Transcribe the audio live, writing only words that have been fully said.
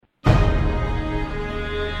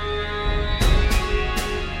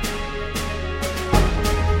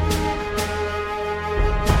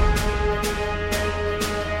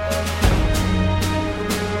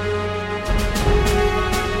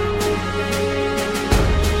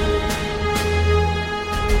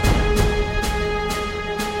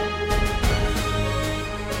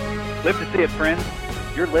it, friends.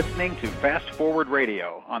 You're listening to Fast Forward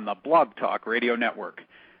Radio on the Blog Talk Radio Network.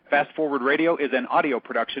 Fast Forward Radio is an audio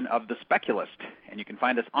production of The Speculist, and you can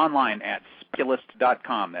find us online at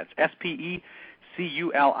speculist.com. That's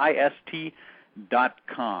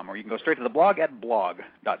SPECULIST.com, or you can go straight to the blog at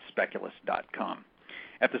blog.speculist.com.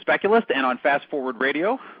 At The Speculist and on Fast Forward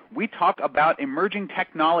Radio, we talk about emerging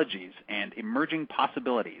technologies and emerging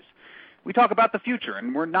possibilities. We talk about the future,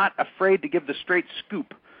 and we're not afraid to give the straight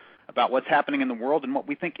scoop about what's happening in the world and what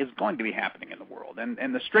we think is going to be happening in the world.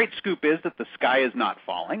 And the straight scoop is that the sky is not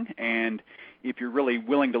falling, and if you're really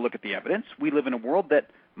willing to look at the evidence, we live in a world that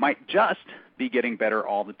might just be getting better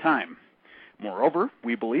all the time. Moreover,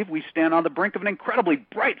 we believe we stand on the brink of an incredibly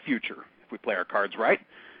bright future, if we play our cards right,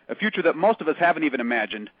 a future that most of us haven't even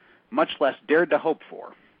imagined, much less dared to hope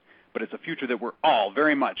for. But it's a future that we're all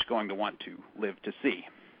very much going to want to live to see.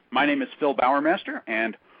 My name is Phil Bowermaster,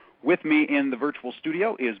 and with me in the virtual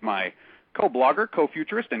studio is my co-blogger,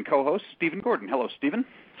 co-futurist, and co-host, Stephen Gordon. Hello, Stephen.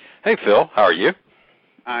 Hey, Phil. How are you?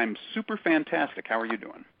 I'm super fantastic. How are you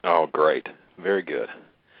doing? Oh, great. Very good.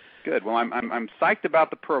 Good. Well, I'm psyched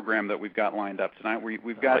about the program that we've got lined up tonight.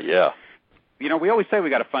 We've got, yeah. You know, we always say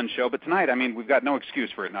we got a fun show, but tonight, I mean, we've got no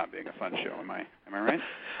excuse for it not being a fun show. Am I right?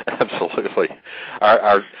 Absolutely.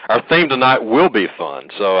 Our theme tonight will be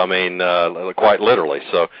fun. So, I mean, quite literally.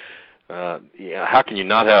 So, yeah, how can you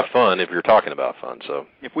not have fun if you're talking about fun? So,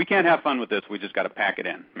 if we can't have fun with this, we just got to pack it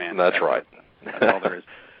in, man. That's right. That's all there is.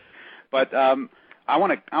 But I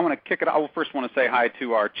want to kick it off. I first want to say hi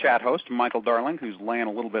to our chat host, Michael Darling, who's laying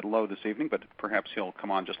a little bit low this evening, but perhaps he'll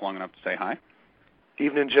come on just long enough to say hi.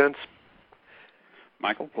 Evening, gents.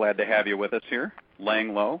 Michael, glad to have you with us here.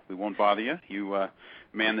 Laying low, we won't bother you. You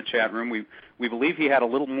man the chat room. We believe he had a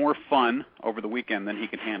little more fun over the weekend than he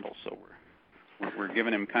could handle, so we're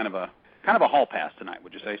giving him kind of a hall pass tonight.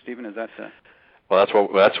 Would you say, Stephen? Is that? Well,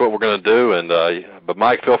 that's what we're going to do. And but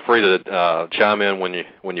Mike, feel free to chime in when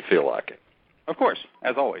you feel like it. Of course,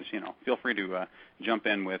 as always, feel free to jump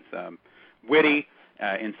in with witty,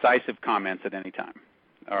 incisive comments at any time.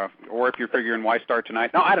 Or if you're figuring why start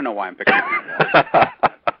tonight. No, I don't know why I'm picking That's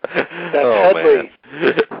Headley.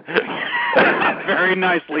 Very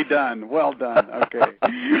nicely done. Well done. Okay.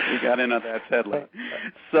 We got in on that, Headley.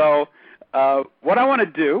 So what I want to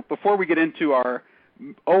do before we get into our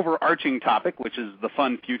overarching topic, which is the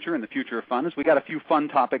fun future and the future of fun, is we got a few fun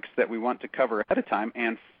topics that we want to cover ahead of time.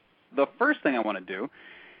 And the first thing I want to do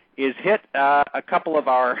is hit a couple of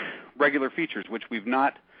our regular features, which we've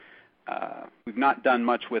not done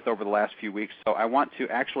much with over the last few weeks. So I want to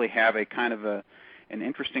actually have a kind of an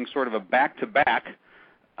interesting sort of a back-to-back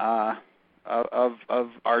of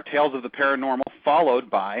our Tales of the Paranormal, followed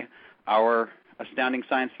by our Astounding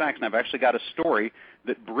Science Facts. And I've actually got a story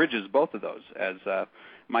that bridges both of those. As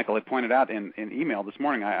Michael had pointed out in email this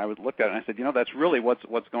morning, I looked at it and I said, that's really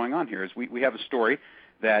what's going on here. Is we have a story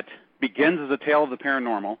that begins as a tale of the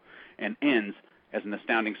paranormal and ends as an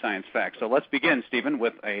astounding science fact. So let's begin, Stephen,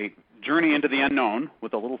 with a journey into the unknown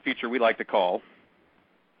with a little feature we like to call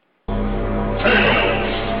Tales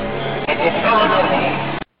of the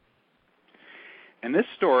Paranormal. And this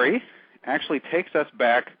story actually takes us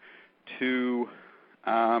back to,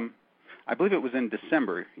 I believe it was in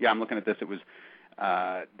December. Yeah, I'm looking at this. It was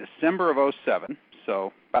December of 2007,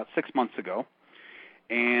 so about 6 months ago.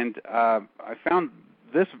 And I found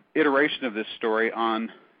this iteration of this story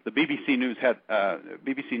on the BBC News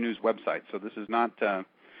website. So this is not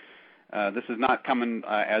coming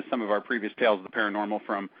as some of our previous Tales of the Paranormal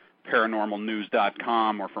from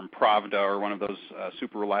paranormalnews.com or from Pravda or one of those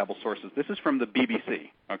super reliable sources. This is from the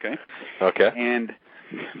BBC. Okay. Okay. And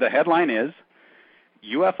the headline is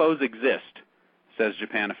 "UFOs Exist," says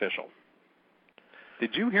Japan official.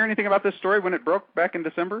 Did you hear anything about this story when it broke back in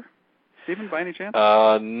December, Stephen, by any chance?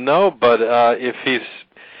 No, but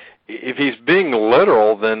if he's being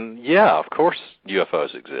literal, then yeah, of course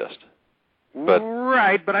UFOs exist. But,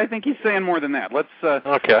 right, but I think he's saying more than that.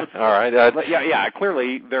 Okay, all right. Yeah.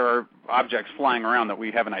 Clearly there are objects flying around that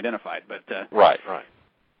we haven't identified, but right.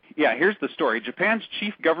 Yeah, here's the story. Japan's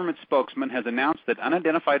chief government spokesman has announced that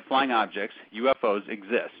unidentified flying objects, UFOs,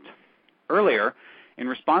 exist. Earlier, in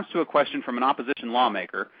response to a question from an opposition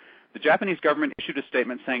lawmaker, the Japanese government issued a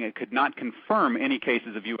statement saying it could not confirm any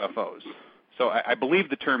cases of UFOs. So I believe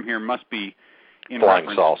the term here must be in flying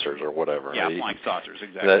reference, saucers or whatever. Yeah, flying saucers,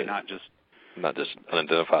 exactly, not just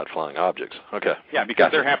unidentified flying objects. Okay. Yeah,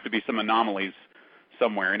 because there have to be some anomalies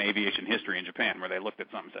somewhere in aviation history in Japan where they looked at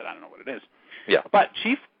something and said, I don't know what it is. Yeah. But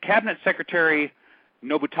Chief Cabinet Secretary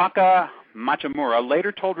Nobutaka Machimura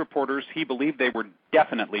later told reporters he believed they were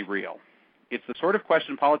definitely real. It's the sort of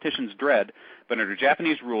question politicians dread, but under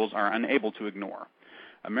Japanese rules are unable to ignore.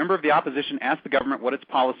 a member of the opposition asked the government what its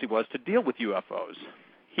policy was to deal with UFOs.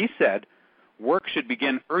 He said, work should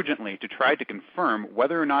begin urgently to try to confirm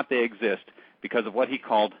whether or not they exist because of what he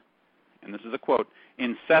called, and this is a quote,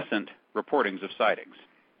 incessant reportings of sightings.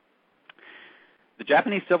 The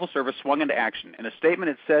Japanese civil service swung into action. In a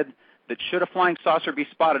statement, it said that should a flying saucer be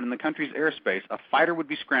spotted in the country's airspace, a fighter would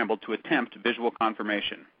be scrambled to attempt visual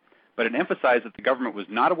confirmation. But it emphasized that the government was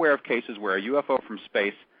not aware of cases where a UFO from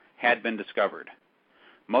space had been discovered.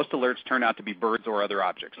 Most alerts turn out to be birds or other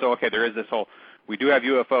objects. So, okay, there is this whole, we do have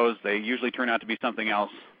UFOs, they usually turn out to be something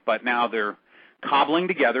else, but now they're cobbling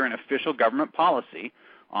together an official government policy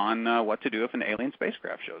on what to do if an alien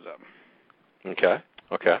spacecraft shows up. Okay.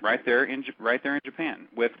 Right there in Japan,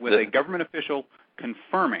 with a government official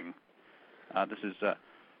confirming. This is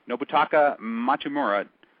Nobutaka Machimura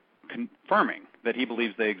confirming that he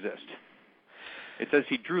believes they exist. It says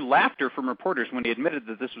he drew laughter from reporters when he admitted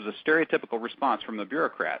that this was a stereotypical response from the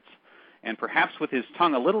bureaucrats. And perhaps with his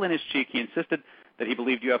tongue a little in his cheek, he insisted that he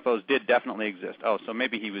believed UFOs did definitely exist. Oh, so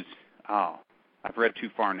maybe he was, I've read too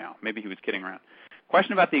far now. Maybe he was kidding around.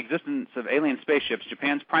 Question about the existence of alien spaceships,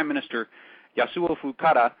 Japan's Prime Minister Yasuo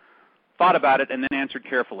Fukuda thought about it and then answered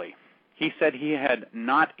carefully. He said he had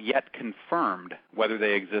not yet confirmed whether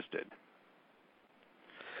they existed.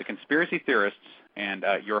 The conspiracy theorists and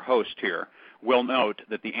your host here will note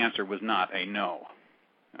that the answer was not a no.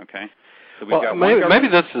 Okay? So we've got maybe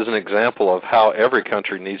this is an example of how every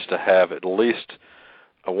country needs to have at least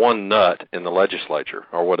one nut in the legislature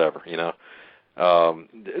or whatever,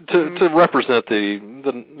 to represent the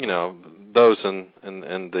those in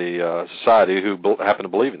the society who happen to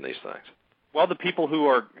believe in these things. Well, the people who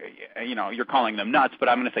are, you're calling them nuts, but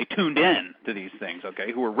I'm going to say tuned in to these things,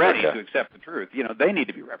 okay, who are ready to accept the truth. They need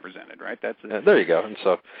to be represented, right? There you go. And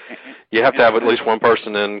so you have to have at least one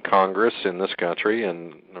person in Congress in this country,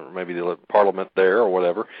 and or maybe the Parliament there or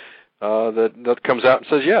whatever, that comes out and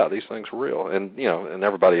says, yeah, these things are real, and and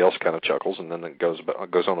everybody else kind of chuckles, and then it goes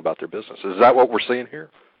on about their business. Is that what we're seeing here?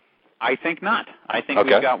 I think not. I think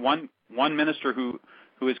we've got one minister who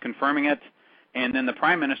is confirming it, and then the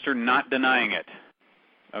prime minister not denying it.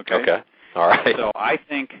 Okay. All right. So I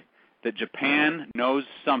think that Japan knows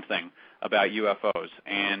something about UFOs,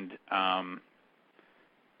 and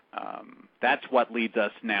that's what leads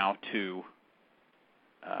us now to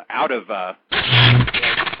out of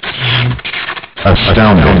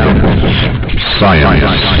astounding science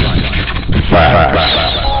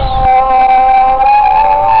facts.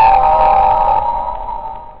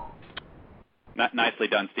 Nicely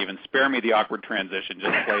done, Stephen. Spare me the awkward transition.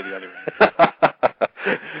 Just play the other end.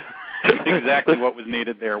 That's exactly what was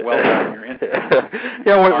needed there. Well done. You're in.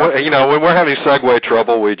 When we're having segue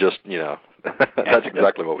trouble, we just, that's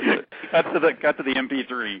exactly what we do. Cut to the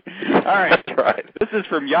MP3. All right. That's right. This is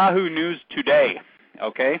from Yahoo News Today.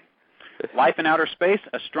 Okay. Life in outer space.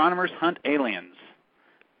 Astronomers hunt aliens.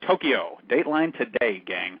 Tokyo. Dateline today,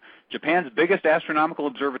 gang. Japan's biggest astronomical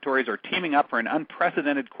observatories are teaming up for an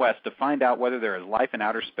unprecedented quest to find out whether there is life in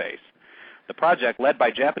outer space. The project, led by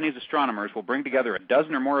Japanese astronomers, will bring together a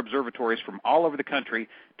dozen or more observatories from all over the country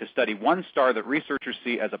to study one star that researchers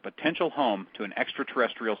see as a potential home to an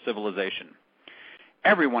extraterrestrial civilization.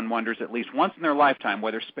 Everyone wonders at least once in their lifetime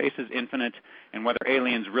whether space is infinite and whether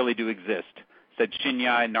aliens really do exist, said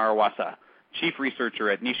Shinya Narawasa, chief researcher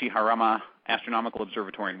at Nishiharama Astronomical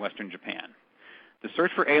Observatory in western Japan. The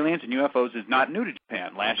search for aliens and UFOs is not new to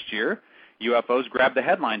Japan. Last year, UFOs grabbed the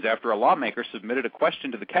headlines after a lawmaker submitted a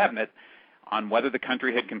question to the cabinet on whether the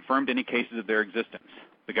country had confirmed any cases of their existence.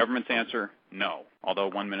 The government's answer, no, although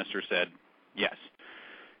one minister said yes.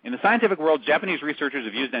 In the scientific world, Japanese researchers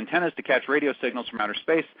have used antennas to catch radio signals from outer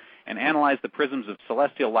space and analyze the prisms of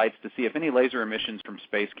celestial lights to see if any laser emissions from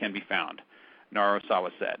space can be found,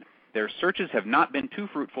 Narasawa said. Their searches have not been too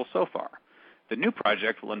fruitful so far. The new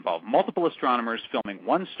project will involve multiple astronomers filming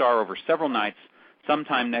one star over several nights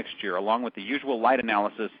sometime next year, along with the usual light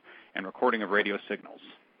analysis and recording of radio signals.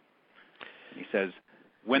 He says,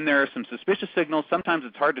 when there are some suspicious signals, sometimes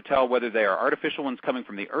it's hard to tell whether they are artificial ones coming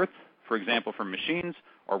from the Earth, for example from machines,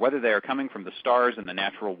 or whether they are coming from the stars in the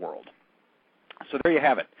natural world. So there you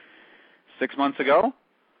have it. 6 months ago,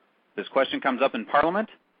 this question comes up in Parliament.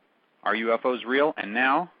 Are UFOs real? And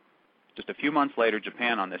now, just a few months later,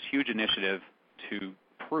 Japan on this huge initiative to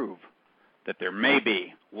prove that there may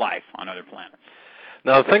be life on other planets.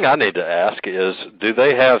 Now, the thing I need to ask is, do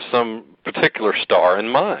they have some particular star in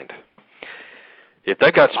mind? If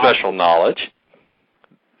they got special knowledge,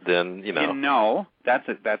 then, that's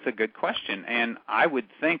a good question. And I would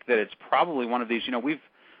think that it's probably one of these,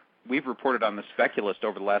 we've reported on the Speculist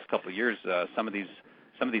over the last couple of years. Some of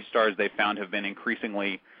these stars they found have been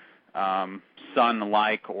increasingly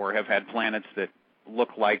Sun-like or have had planets that look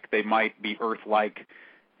like they might be Earth-like,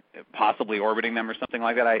 possibly orbiting them or something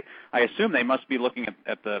like that. I assume they must be looking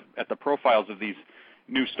at the profiles of these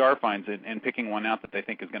new star finds and picking one out that they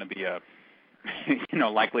think is going to be a,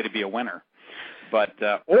 likely to be a winner. But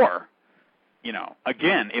or,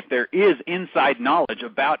 again, if there is inside knowledge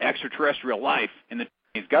about extraterrestrial life in the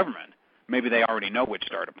Chinese government, maybe they already know which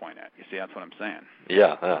star to point at. You see, that's what I'm saying.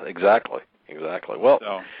 Yeah, exactly. Well,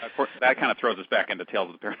 so of course that kind of throws us back into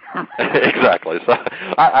Tales of the Paranormal. Exactly. So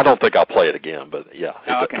I don't think I'll play it again, but yeah,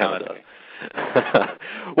 it kind of does.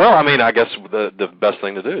 Well, I guess the best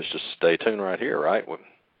thing to do is just stay tuned right here, right?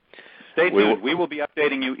 Stay tuned. We will be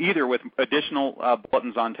updating you either with additional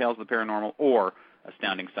bulletins on Tales of the Paranormal or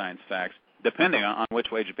Astounding Science Facts, depending on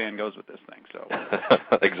which way Japan goes with this thing. So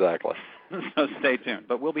exactly. So stay tuned.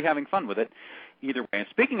 But we'll be having fun with it either way. And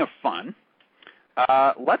speaking of fun,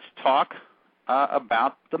 let's talk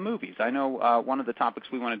about the movies. I know one of the topics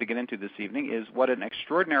we wanted to get into this evening is what an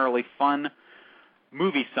extraordinarily fun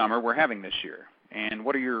movie summer we're having this year. And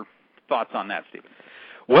what are your thoughts on that, Stephen?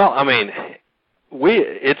 Well,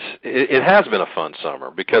 it has been a fun summer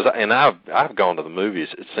because, and I've gone to the movies,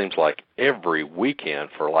 it seems like every weekend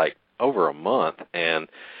for like over a month, and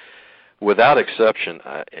without exception,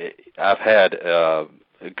 I've had a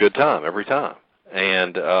good time every time.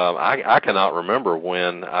 And I cannot remember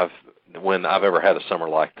when I've ever had a summer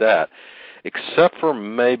like that, except for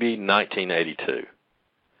maybe 1982.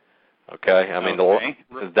 Okay,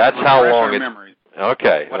 that's how long it's.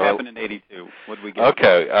 Okay. What happened in 82? What did we get?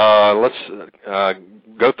 Okay, let's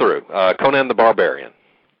go through. Conan the Barbarian.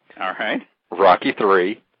 All right. Rocky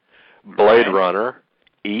III, Blade Runner,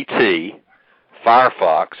 E.T.,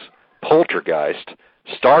 Firefox, Poltergeist,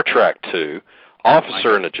 Star Trek II,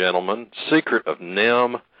 Officer and a Gentleman, Secret of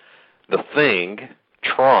NIMH, The Thing,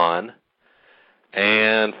 Tron,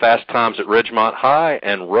 and Fast Times at Ridgemont High,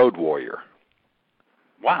 and Road Warrior.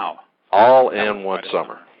 Wow. All in one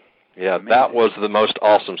summer. Yeah, amazing. That was the most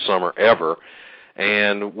awesome summer ever,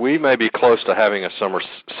 and we may be close to having a summer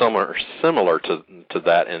similar to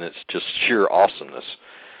that, and it's just sheer awesomeness.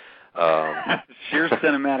 Sheer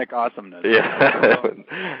cinematic awesomeness. Yeah.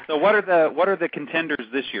 So what are the contenders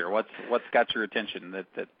this year? What's got your attention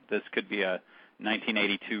that this could be a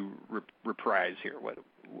 1982 reprise here?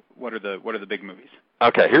 What are the big movies?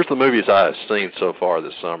 Okay, here's the movies I have seen so far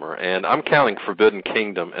this summer, and I'm counting Forbidden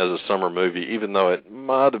Kingdom as a summer movie, even though it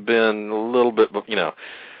might have been a little bit,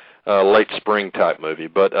 late spring type movie.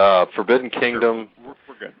 But Forbidden Kingdom,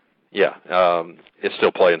 we're good. Yeah, it's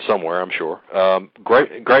still playing somewhere, I'm sure.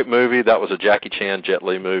 Great movie. That was a Jackie Chan, Jet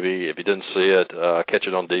Li movie. If you didn't see it, catch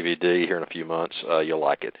it on DVD here in a few months. You'll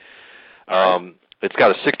like it. It's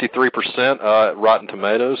got a 63% Rotten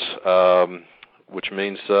Tomatoes, which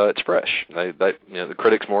means it's fresh. The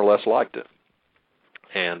critics more or less liked it,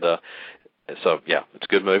 and so yeah, it's a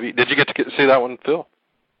good movie. Did you get to see that one, Phil?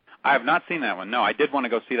 I have not seen that one. No, I did want to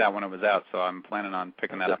go see that when it was out, so I'm planning on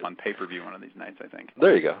picking that up on pay-per-view one of these nights, I think.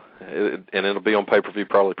 There you go. And it'll be on pay-per-view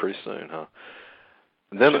probably pretty soon, huh?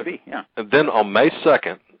 Should be, yeah. And then on May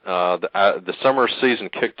 2nd, the summer season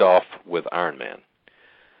kicked off with Iron Man.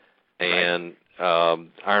 And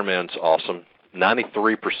Iron Man's awesome.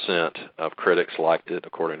 93% of critics liked it,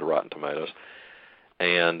 according to Rotten Tomatoes.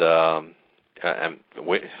 And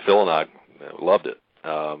Phil and I loved it.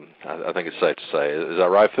 I think it's safe to say. Is that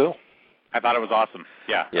right, Phil? I thought it was awesome.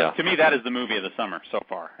 Yeah. To me, that is the movie of the summer so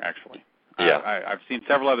far, actually. Yeah. I've seen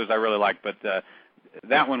several others I really like, but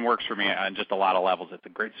that one works for me on just a lot of levels. It's a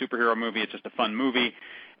great superhero movie. It's just a fun movie.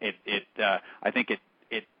 I think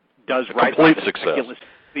it does right by the ridiculous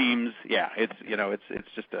themes. Yeah. It's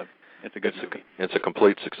a good movie. It's a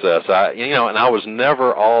complete success. And I was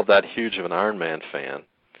never all that huge of an Iron Man fan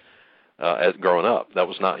as growing up. That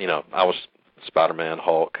was not, I was Spider-Man,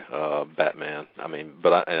 Hulk, Batman.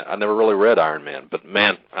 But I never really read Iron Man. But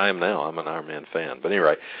man, I am now. I'm an Iron Man fan. But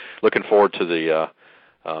anyway, looking forward to the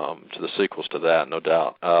sequels to that, no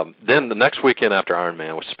doubt. Then the next weekend after Iron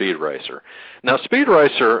Man was Speed Racer. Now, Speed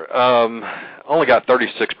Racer only got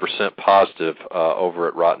 36% positive over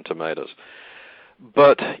at Rotten Tomatoes.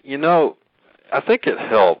 But I think it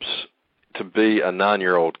helps to be a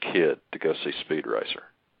 9-year-old kid to go see Speed Racer.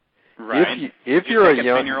 Right. If you're a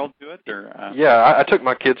young 10-year-old to it, or yeah, I took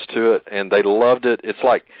my kids to it and they loved it. It's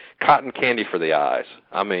like cotton candy for the eyes.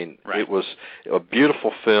 It was a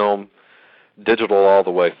beautiful film, digital all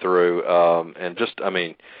the way through, and just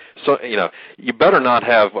so you better not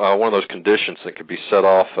have one of those conditions that could be set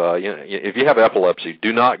off. If you have epilepsy,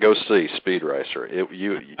 do not go see Speed Racer.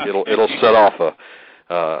 It'll set off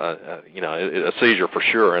a seizure for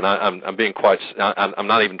sure. And I'm being I'm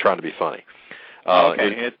not even trying to be funny.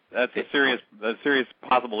 Okay, that's a serious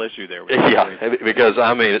possible issue there. Yeah, because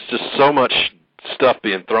I mean, it's just so much stuff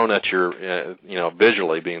being thrown at your,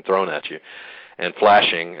 visually being thrown at you, and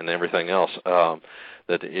flashing and everything else.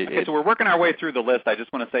 Okay, so we're working our way through the list. I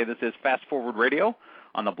just want to say this is Fast Forward Radio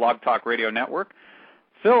on the Blog Talk Radio Network.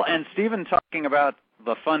 Phil and Stephen talking about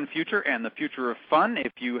the fun future and the future of fun.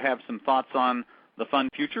 If you have some thoughts on the fun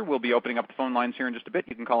future, we'll be opening up the phone lines here in just a bit.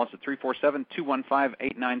 You can call us at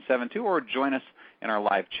 347-215-8972 or join us in our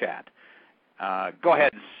live chat. Go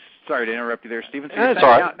ahead. Sorry to interrupt you there, Stephen. So that's all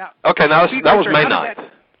right. That was May 9th.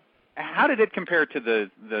 How did it compare to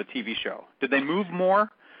the TV show? Did they move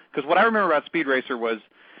more? Because what I remember about Speed Racer was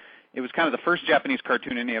it was kind of the first Japanese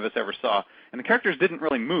cartoon any of us ever saw, and the characters didn't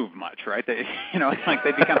really move much, right? They, it's like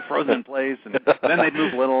they'd be kind of frozen in place, and then they'd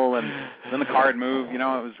move little, and then the car would move.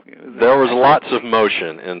 There was lots of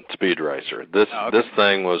motion in Speed Racer. This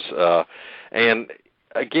thing was, and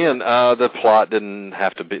again, the plot didn't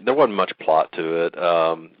have to be. There wasn't much plot to it.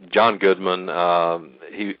 John Goodman,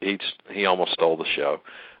 he almost stole the show.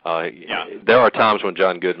 There are times when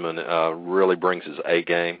John Goodman really brings his A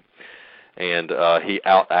game, and he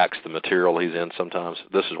outacts the material he's in sometimes.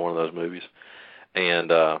 This is one of those movies,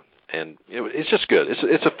 and it's just good.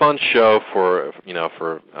 It's a fun show for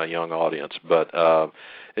a young audience, but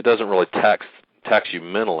it doesn't really tax you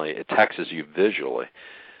mentally. It taxes you visually.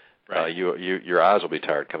 Right. Your eyes will be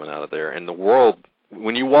tired coming out of there, and the world.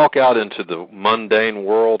 When you walk out into the mundane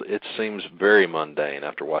world, it seems very mundane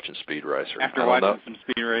after watching Speed Racer. After watching some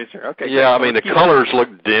Speed Racer, okay. Yeah, I mean, the colors look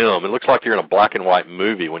dim. It looks like you're in a black and white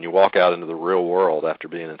movie when you walk out into the real world after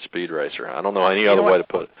being in Speed Racer. I don't know any other way to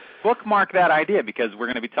put it. Bookmark that idea, because we're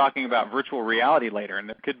going to be talking about virtual reality later, and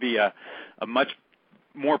there could be a much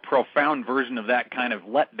more profound version of that kind of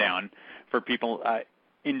letdown for people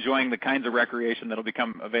enjoying the kinds of recreation that'll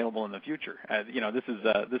become available in the future. This is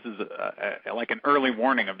like an early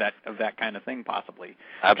warning of that kind of thing, possibly.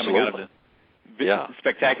 Absolutely. Coming out of this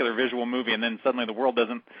spectacular visual movie, and then suddenly the world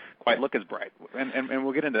doesn't quite look as bright. And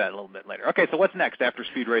we'll get into that a little bit later. Okay, so what's next after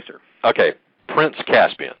Speed Racer? Okay, Prince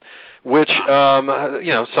Caspian, which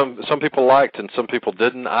some people liked and some people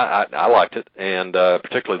didn't. I liked it, and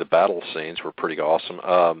particularly the battle scenes were pretty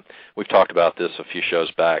awesome. We've talked about this a few shows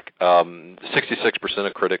back. 66%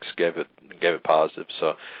 of critics gave it positive,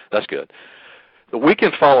 so that's good. The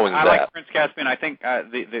weekend following I like Prince Caspian. I think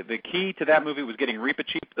the key to that movie was getting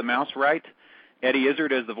Reepicheep the mouse right. Eddie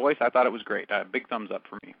Izzard as the voice. I thought it was great. Big thumbs up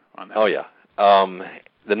for me on that. Oh yeah.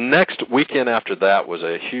 The next weekend after that was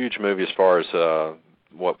a huge movie as far as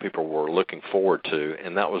what people were looking forward to,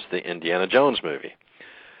 and that was the Indiana Jones movie.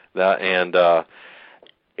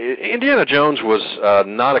 Indiana Jones was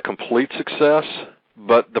not a complete success,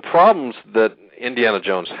 but the problems that Indiana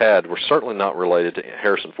Jones had were certainly not related to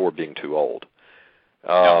Harrison Ford being too old.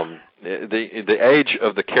 The age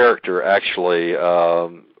of the character actually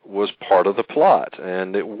was part of the plot,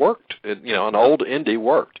 and it worked. An old Indy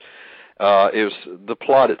worked. The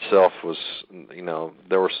plot itself was,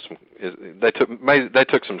 there were some. They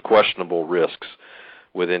took some questionable risks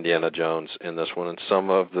with Indiana Jones in this one, and some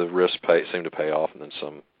of the risks seemed to pay off, and then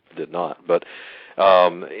some did not. But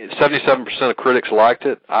 77% of critics liked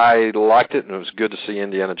it. I liked it, and it was good to see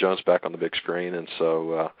Indiana Jones back on the big screen, and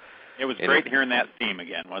so. It was great hearing that theme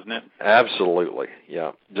again, wasn't it? Absolutely,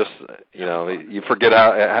 yeah. Just you forget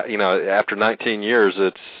how after 19 years,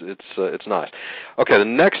 it's nice. Okay, the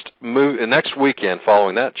next weekend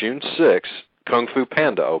following that, June 6th, Kung Fu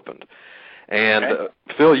Panda opened, and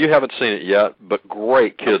Phil, you haven't seen it yet, but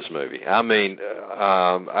great kids movie. I mean,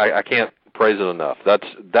 I can't praise it enough.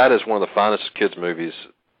 That is one of the finest kids movies.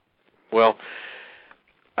 Well,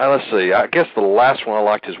 let's see. I guess the last one I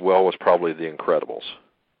liked as well was probably The Incredibles.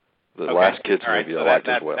 The last kids movie I liked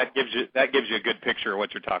as well. That gives you a good picture of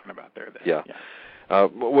what you're talking about there. Then. Yeah. The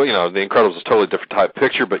Incredibles is a totally different type of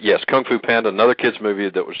picture, but yes, Kung Fu Panda, another kids movie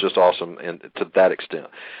that was just awesome, and to that extent.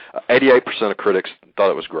 88% of critics thought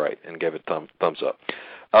it was great and gave it thumbs up.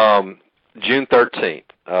 June 13th,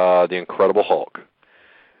 The Incredible Hulk.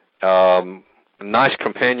 A nice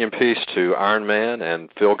companion piece to Iron Man, and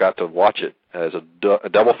Phil got to watch it as a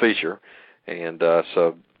double feature, and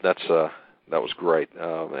so that was great,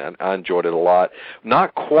 and I enjoyed it a lot.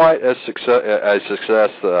 Not quite as success as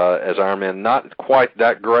Iron Man, not quite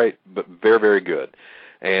that great, but very, very good.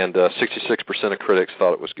 And 66% of critics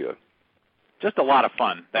thought it was good. Just a lot of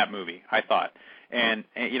fun, that movie, I thought. And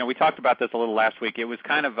we talked about this a little last week. It was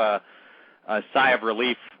kind of a sigh of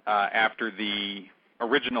relief after the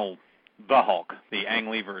original The Hulk, the Ang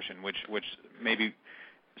Lee version, which maybe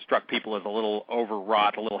struck people as a little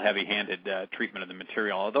overwrought, a little heavy-handed treatment of the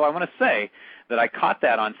material. Although I want to say that I caught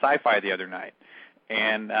that on Sci-Fi the other night,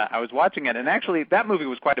 And I was watching it, and actually that movie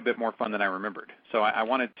was quite a bit more fun than I remembered. So I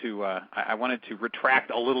wanted to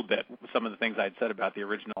retract a little bit some of the things I'd said about the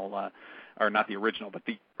original, or not the original, but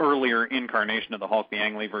the earlier incarnation of the Hulk, the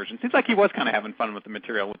Ang Lee version. Seems like he was kind of having fun with the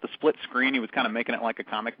material. With the split screen, he was kind of making it like a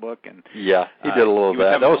comic book. And yeah, he did a little of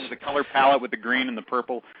that. That was the color palette with the green and the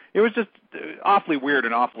purple. It was just awfully weird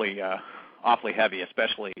and awfully heavy,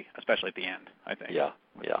 especially at the end, I think. Yeah,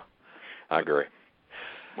 I agree.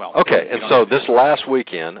 Well, okay, and so this last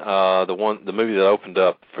weekend, the movie that opened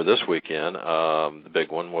up for this weekend, the big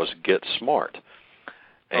one was Get Smart,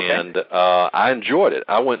 and I enjoyed it.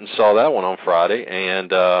 I went and saw that one on Friday, and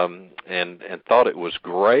thought it was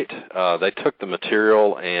great. They took the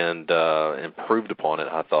material and improved upon it,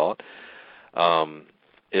 I thought.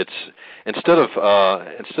 It's instead of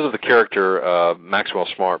the character Maxwell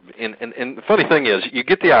Smart, and the funny thing is, you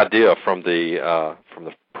get the idea from the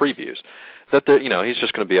previews that he's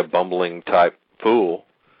just going to be a bumbling type fool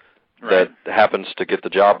that happens to get the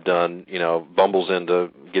job done, bumbles into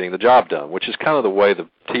getting the job done, which is kind of the way the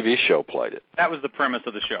TV show played it. That was the premise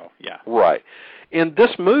of the show, yeah. Right. In this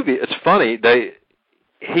movie, it's funny,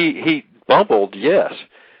 he bumbled, yes,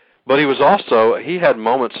 but he had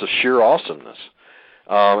moments of sheer awesomeness.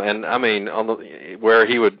 And I mean, where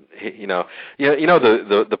he would,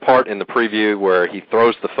 the part in the preview where he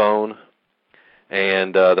throws the phone,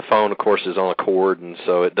 and the phone, of course, is on a cord, and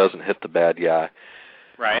so it doesn't hit the bad guy.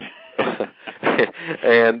 Right.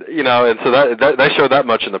 and so that they showed that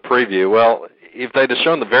much in the preview. Well, if they'd have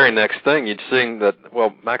shown the very next thing, you'd seen that,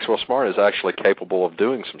 well, Maxwell Smart is actually capable of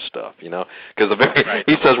doing some stuff, because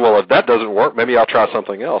he says, well, if that doesn't work, maybe I'll try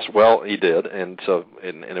something else. Well, he did, and so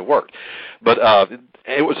and it worked. But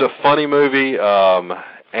it was a funny movie.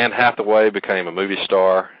 Anne Hathaway became a movie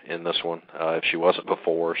star in this one. If she wasn't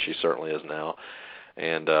before, she certainly is now.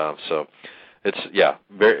 And so it's,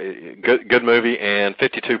 very good movie, and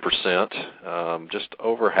 52%, just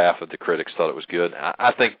over half of the critics thought it was good.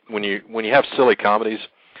 I think when you have silly comedies,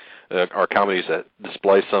 or comedies that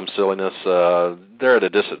display some silliness, they're at a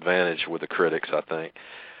disadvantage with the critics, I think.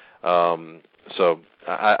 So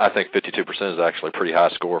I think 52% is actually a pretty high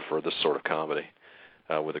score for this sort of comedy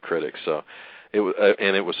with the critics. So it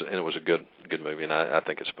was a good movie, and I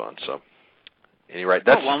think it's fun. So anyway,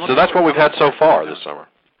 that's what we've had so far this summer.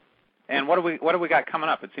 And what do we got coming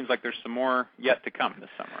up? It seems like there's some more yet to come this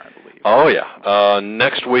summer, I believe. Oh yeah,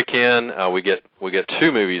 next weekend we get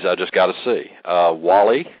two movies I just got to see.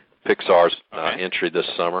 WALL-E, Pixar's entry this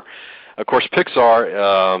summer. Of course,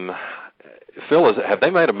 Pixar. Phil, have they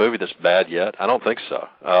made a movie that's bad yet? I don't think so.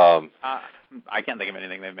 I can't think of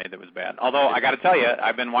anything they've made that was bad. Although I got to tell you,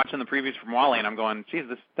 I've been watching the previews from WALL-E, and I'm going, geez,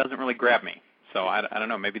 this doesn't really grab me. So I don't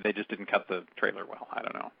know. Maybe they just didn't cut the trailer well. I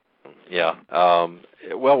don't know. Yeah.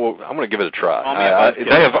 Well, I'm going to give it a try.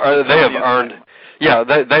 They have earned. Yeah,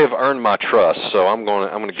 they have earned my trust. So I'm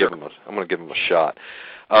going to give them a shot.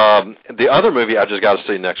 The other movie I just got to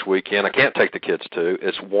see next weekend, I can't take the kids to.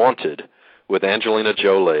 It's Wanted with Angelina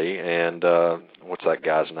Jolie and what's that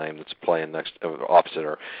guy's name that's playing opposite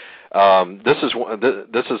her. This is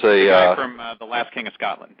a guy from The Last King of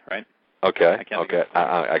Scotland, right? Okay.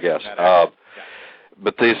 I guess.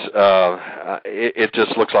 But these, it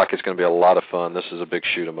just looks like it's going to be a lot of fun. This is a big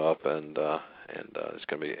shoot 'em up, and it's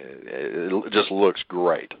going to be. It just looks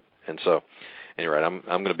great. And so, anyway, I'm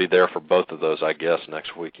going to be there for both of those, I guess,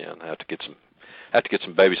 next weekend. I have to get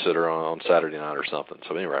some babysitter on Saturday night or something.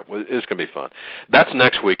 So anyway, it's going to be fun. That's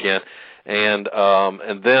next weekend, and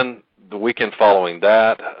then the weekend following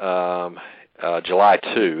that, July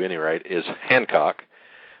 2, any rate, is Hancock,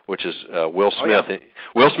 which is Will Smith. Oh, yeah.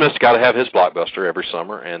 Will Smith's got to have his blockbuster every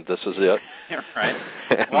summer, and this is it. Right.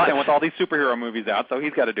 Well, and with all these superhero movies out, so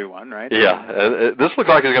he's got to do one, right? Yeah. This looks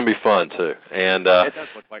like it's going to be fun too. And it does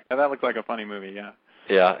look like that. Looks like a funny movie. Yeah.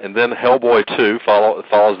 Yeah, and then Hellboy 2 follows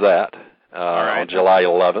that on July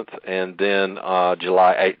 11th, and then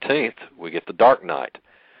July 18th we get The Dark Knight,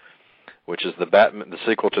 which is the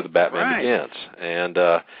sequel to the Batman Begins, and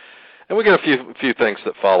we get a few things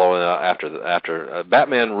that follow after.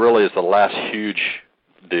 Batman really is the last huge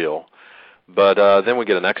deal, but then we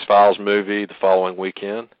get an X-Files movie the following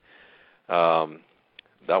weekend. That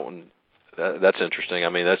one, that's interesting. I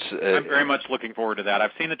mean, I'm very much looking forward to that.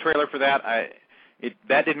 I've seen the trailer for that.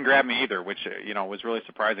 That didn't grab me either, which was really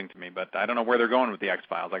surprising to me. But I don't know where they're going with the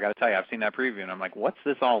X-Files. I got to tell you, I've seen that preview, and I'm like, what's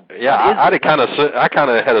this all? Yeah, I kind of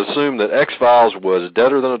had assumed that X-Files was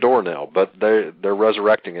deader than a doornail, but they're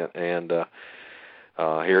resurrecting it, and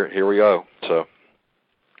here we go. So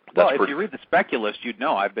Well, if you read the Speculist, you'd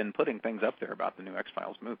know I've been putting things up there about the new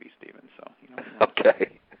X-Files movie, Stephen. So,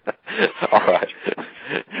 Okay. All right.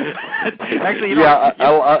 Actually,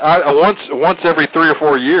 I once every 3 or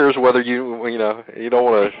 4 years, whether you don't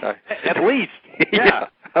want to. At least, yeah.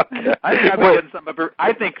 Okay. I think I've been getting some.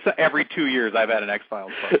 I think every 2 years I've had an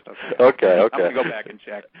X-Files post. Okay. Okay. I'm gonna go back and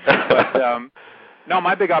check. But no,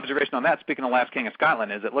 my big observation on that, speaking of Last King of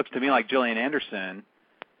Scotland, is it looks to me like Gillian Anderson,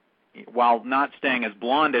 while not staying as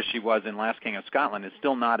blonde as she was in Last King of Scotland, is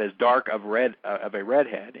still not as dark of a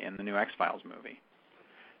redhead in the new X-Files movie.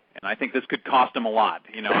 And I think this could cost him a lot.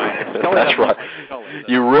 That's right.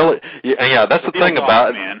 That's the thing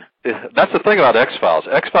about that's the thing about X-Files.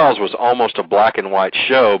 X-Files was almost a black and white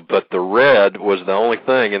show, but the red was the only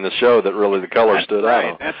thing in the show that really the color stood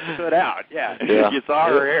out. That stood out. Yeah. You saw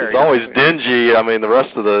her hair. It's always dingy. I mean, the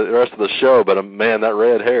rest of the show, but man, that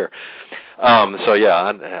red hair.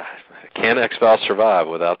 Can X-Files survive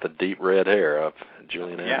without the deep red hair of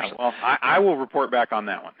Gillian Anderson? Yeah. Well, I will report back on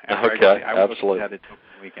that one. Okay. I will absolutely. Look at it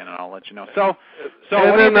weekend, and I'll let you know. So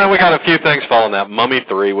and then we got a few things following that. Mummy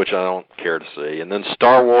 3, which I don't care to see, and then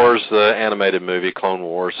Star Wars, the animated movie, Clone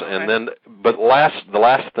Wars, and then the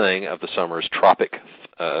last thing of the summer is Tropic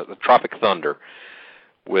Thunder,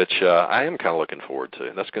 which I am kind of looking forward to.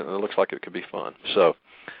 It looks like it could be fun. So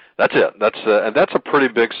that's it. That's a pretty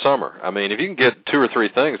big summer. I mean, if you can get 2 or 3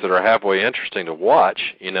 things that are halfway interesting to watch,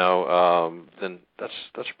 then that's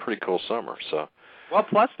a pretty cool summer. So. Well,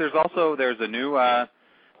 plus there's a new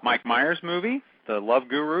Mike Myers movie, The Love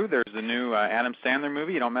Guru. There's a new Adam Sandler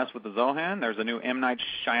movie, You Don't Mess with the Zohan. There's a new M. Night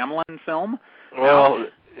Shyamalan film. Well,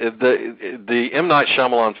 the M. Night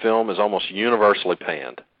Shyamalan film is almost universally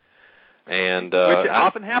panned. And which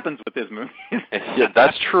often happens with his movies. Yeah,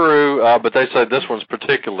 that's true, but they say this one's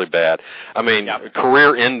particularly bad. I mean,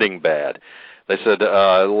 career-ending bad. They said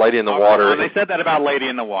Lady in the Water. They said that about Lady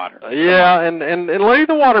in the Water. Yeah, and Lady in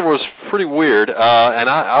the Water was pretty weird. And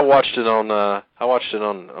I watched it on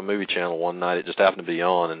a movie channel one night. It just happened to be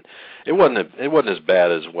on, and it wasn't as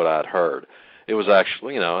bad as what I'd heard. It was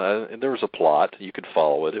actually, there was a plot. You could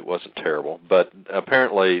follow it. It wasn't terrible, but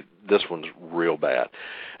apparently this one's real bad.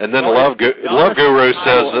 And then Love Guru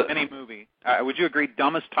says that any movie. Would you agree?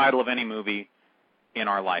 Dumbest title of any movie in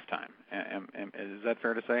our lifetime. Is that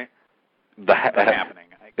fair to say? The Happening.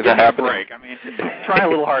 The Happening. Break. I mean, try a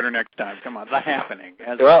little harder next time. Come on, The Happening.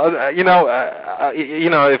 Well,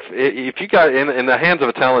 if you got in the hands of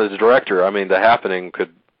a talented director, I mean, The Happening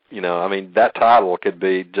could, that title could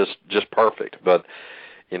be just perfect. But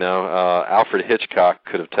Alfred Hitchcock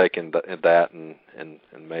could have taken that and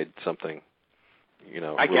made something.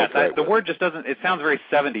 I guess the word just doesn't. It sounds very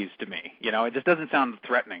 70s to me. It just doesn't sound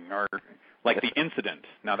threatening or like The Incident.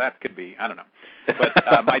 Now that could be. I don't know.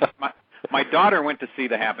 But my daughter went to see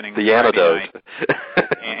The Happening. The Antidote.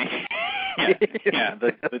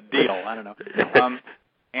 The deal. I don't know.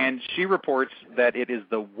 And she reports that it is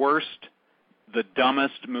the the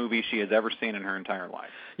dumbest movie she has ever seen in her entire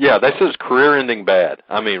life. Yeah, this is career-ending bad.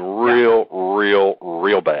 I mean,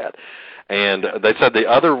 real bad. And they said the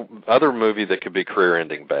other movie that could be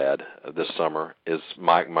career-ending bad this summer is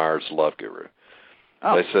Mike Myers' Love Guru.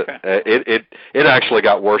 Oh, they said it actually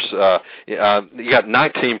got worse. You got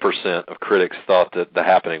 19% of critics thought that The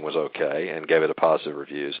Happening was okay and gave it a positive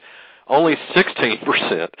reviews. Only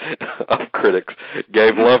 16% of critics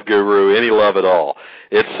gave Love Guru any love at all.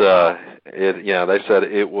 They said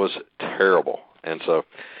it was terrible, and so,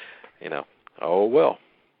 oh well.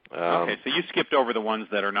 Okay, so you skipped over the ones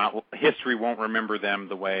that are not. History won't remember them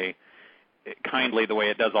the way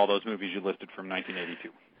it does all those movies you listed from 1982.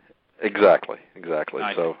 Exactly.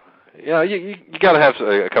 So, you got to have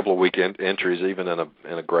a couple of weekend entries even in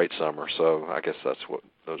a great summer. So I guess that's what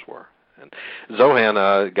those were. And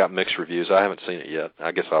Zohan got mixed reviews. I haven't seen it yet.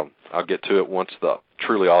 I guess I'll get to it once the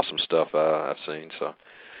truly awesome stuff I've seen. So,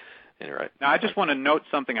 anyway. Now I just want to note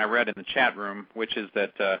something I read in the chat room, which is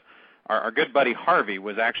that our good buddy Harvey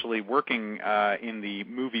was actually working in the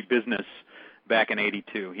movie business back in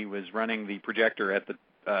 '82. He was running the projector at the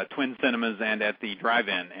Twin Cinemas and at the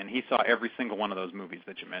drive-in, and he saw every single one of those movies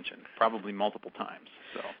that you mentioned, probably multiple times.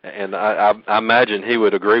 So. And I imagine he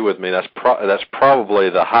would agree with me. That's probably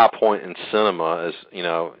the high point in cinema, is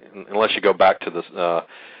unless you go back to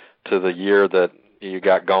the year that you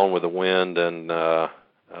got Gone with the Wind and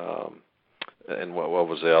what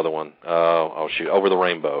was the other one? Over the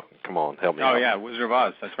Rainbow. Come on, help me out. Oh, yeah, Wizard of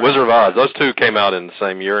Oz. That's right. Wizard of Oz. Those two came out in the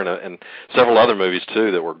same year, and several other movies,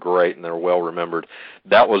 too, that were great and they were well-remembered.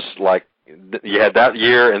 That was like, you had that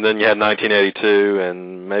year, and then you had 1982,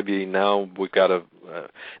 and maybe now we've got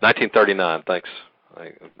 1939. Thanks,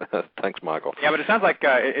 Thanks, Michael. Yeah, but it sounds like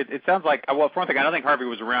it sounds like well, for one thing, I don't think Harvey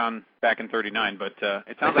was around back in '39, but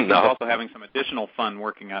it sounds like he's also having some additional fun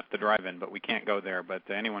working at the drive-in. But we can't go there. But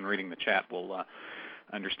anyone reading the chat will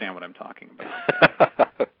understand what I'm talking about.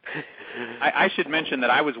 I should mention that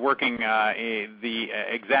I was working the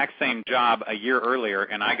exact same job a year earlier,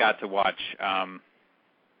 and I got to watch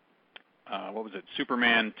what was it,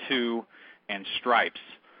 Superman 2 and Stripes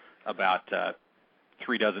about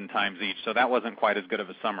 3 dozen times each. So that wasn't quite as good of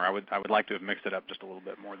a summer. I would like to have mixed it up just a little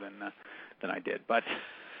bit more than I did. But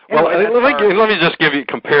anyway, let me just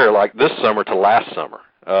compare like this summer to last summer.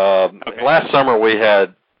 Okay. Last summer we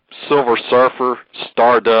had Silver Surfer,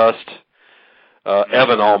 Stardust,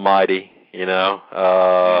 Evan Almighty,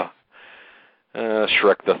 Shrek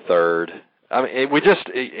the Third. I mean, we just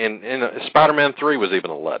and Spider-Man 3 was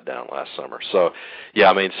even a letdown last summer. So, yeah,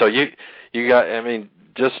 I mean, so you got, I mean,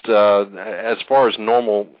 just as far as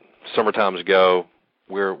normal summer times go,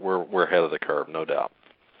 we're ahead of the curve, no doubt.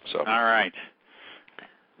 So. All right.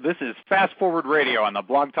 This is Fast Forward Radio on the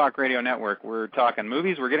Blog Talk Radio Network. We're talking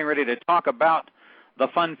movies. We're getting ready to talk about the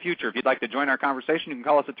fun future. If you'd like to join our conversation, you can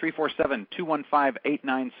call us at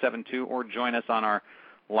 347-215-8972 or join us on our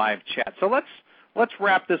live chat. So let's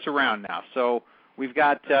wrap this around now. So we've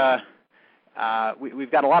got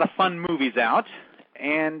we've got a lot of fun movies out,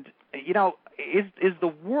 and is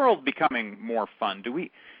the world becoming more fun? Do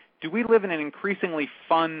we live in an increasingly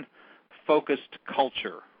fun-focused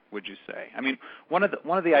culture, would you say? I mean, one of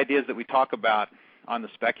the ideas that we talk about on the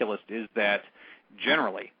Speculist is that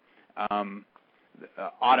generally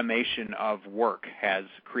automation of work has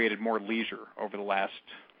created more leisure over the last,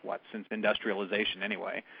 since industrialization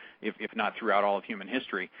anyway, if not throughout all of human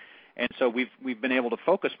history. And so we've been able to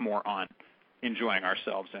focus more on enjoying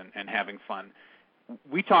ourselves and having fun.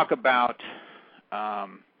 We talk about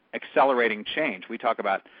accelerating change. We talk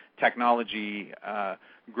about technology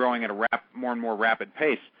growing at a more and more rapid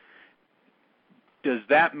pace. Does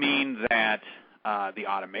that mean that the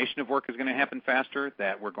automation of work is going to happen faster,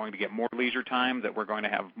 that we're going to get more leisure time, that we're going to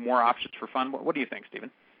have more options for fun? What do you think,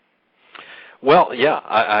 Stephen? Well, yeah,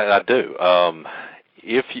 I do.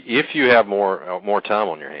 If you have more time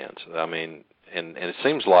on your hands, I mean, and it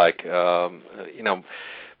seems like a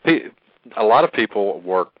lot of people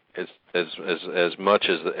work as much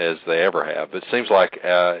as they ever have. But it seems like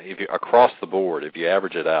if you, across the board, if you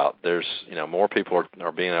average it out, there's more people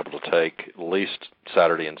are being able to take at least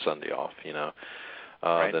Saturday and Sunday off,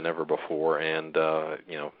 right, than ever before, and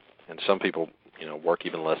and some people work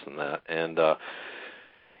even less than that, and the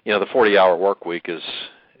 40-hour work week is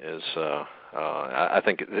I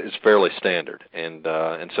think it's fairly standard, and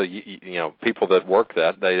so people that work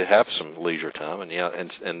that, they have some leisure time, and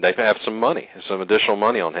they have some additional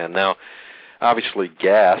money on hand. Now, obviously,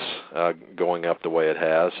 gas going up the way it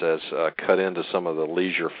has cut into some of the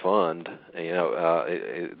leisure fund,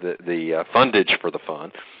 the fundage for the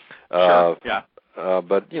fund. Sure. Yeah.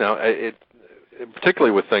 But it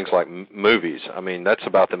particularly with things like movies. I mean, that's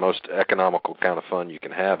about the most economical kind of fun you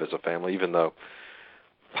can have as a family, even though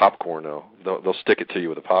popcorn, they'll stick it to you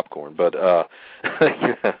with a popcorn, but yeah,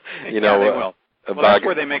 they will. Well, that's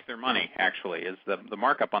where they make their money. Actually, is the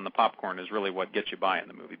markup on the popcorn is really what gets you by in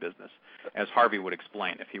the movie business, as Harvey would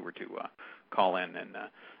explain if he were to call in and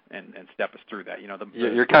step us through that. You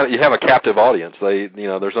have a captive audience.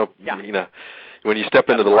 There's no when you step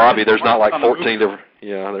into the lobby, there's not like 14 different.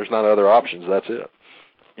 There's not other options. That's it.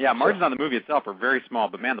 Yeah, margins on the movie itself are very small,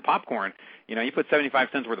 but man, the popcorn, you put 75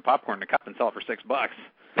 cents worth of popcorn in a cup and sell it for $6.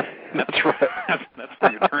 That's right. That's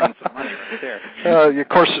where you're turning some money right there. Of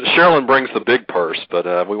course, Sherilyn brings the big purse,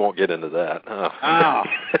 but we won't get into that. Oh.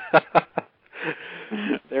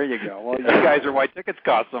 There you go. Well, you guys are why tickets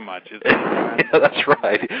cost so much. Yeah, that's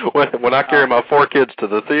right. When I carry my 4 kids to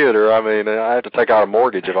the theater, I mean, I have to take out a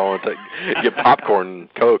mortgage if I want to get popcorn and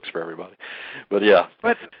Cokes for everybody. But yeah.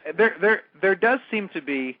 But there does seem to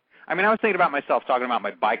be. I mean, I was thinking about myself talking about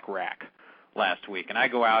my bike rack last week, and I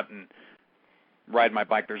go out and ride my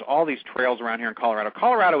bike. There's all these trails around here in Colorado.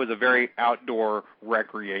 Colorado is a very outdoor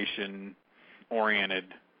recreation-oriented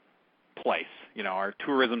place. Our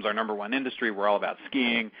tourism's our number one industry. We're all about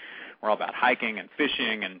skiing. We're all about hiking and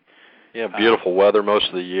fishing and beautiful weather most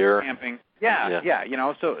of the year. Camping. Yeah.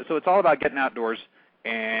 So it's all about getting outdoors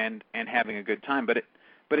and having a good time. But it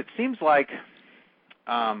seems like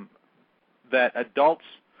that adults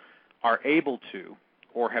are able to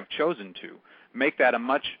or have chosen to make that a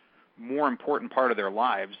much more important part of their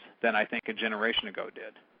lives than I think a generation ago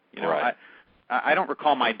did. Right. I don't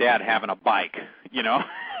recall my dad having a bike, Yeah.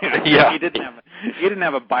 He didn't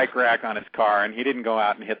have a bike rack on his car, and he didn't go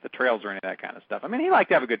out and hit the trails or any of that kind of stuff. I mean, he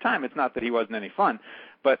liked to have a good time. It's not that he wasn't any fun,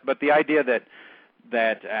 but the idea that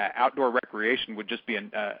that outdoor recreation would just be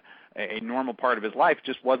a normal part of his life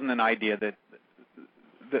just wasn't an idea that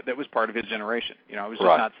was part of his generation. You know, it was just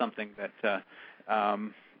not something that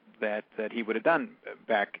that he would have done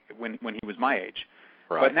back when he was my age.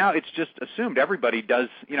 Right. But now it's just assumed everybody does.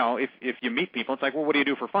 You know, if you meet people, it's like, well, what do you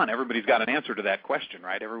do for fun? Everybody's got an answer to that question,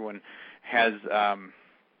 right? Everyone has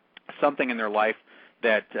something in their life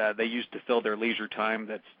that they use to fill their leisure time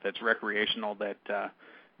that's recreational, that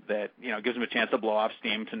you know, gives them a chance to blow off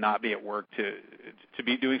steam, to not be at work, to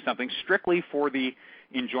be doing something strictly for the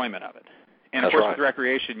enjoyment of it. And of course, with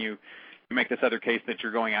recreation, you make this other case that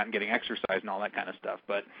you're going out and getting exercise and all that kind of stuff.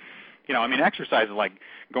 But you know, I mean, exercise is like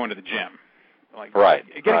going to the gym. Like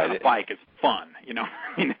getting on a bike is fun, you know.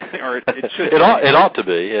 Or it should. It ought to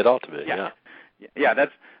be. It ought to be. Yeah. Yeah.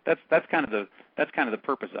 That's kind of the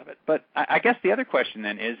purpose of it. But I guess the other question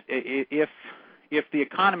then is, if the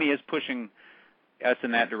economy is pushing us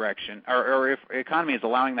in that direction, or if the economy is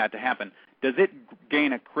allowing that to happen, does it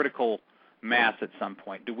gain a critical mass at some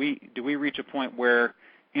point? Do we reach a point where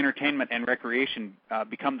entertainment and recreation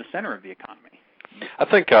become the center of the economy? I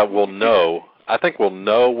think we'll know. I think we'll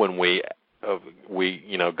know when we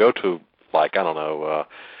you know, go to, like, I don't know,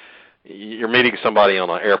 you're meeting somebody on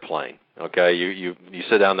an airplane. Okay, you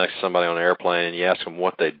sit down next to somebody on an airplane and you ask them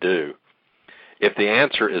what they do. If the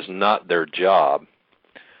answer is not their job,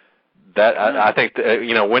 that I think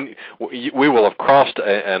you know, when we will have crossed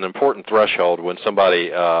an important threshold when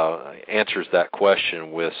somebody answers that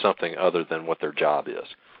question with something other than what their job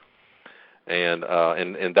is, and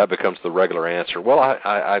that becomes the regular answer. Well,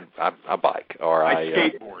 I bike, or I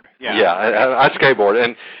skateboard. I skateboard,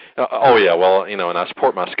 and well, you know, and I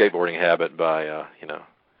support my skateboarding habit by you know,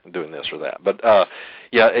 doing this or that. But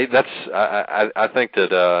that's I think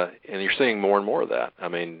that and you're seeing more and more of that. I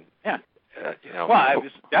mean, you know, well,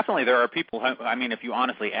 definitely there are people who, I mean, if you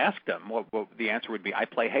honestly ask them, what the answer would be, I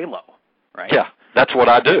play Halo, right? Yeah, that's what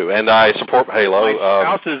I do, and I support Halo.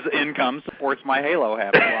 My spouse's income supports my Halo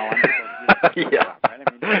habit while I'm yeah. Right?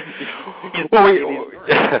 I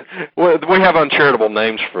mean, we have uncharitable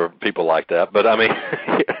names for people like that, but I mean,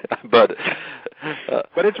 but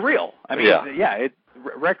it's real. I mean,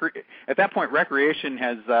 at that point, recreation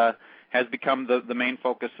has become the main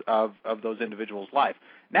focus of those individuals' life.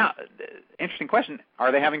 Now, interesting question: are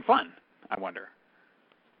they having fun? I wonder.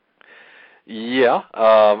 Yeah,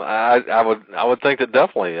 I would think that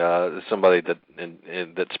definitely somebody that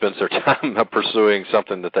spends their time pursuing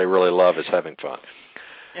something that they really love is having fun.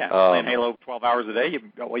 Yeah, playing Halo 12 hours a day. You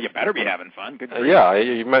better be having fun. Good grief. Yeah,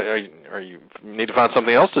 you need to find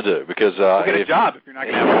something else to do, because go get a job if you're not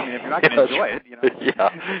going to have. I mean, if you're not going to enjoy it, you know.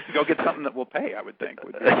 Go get something that will pay. I would think.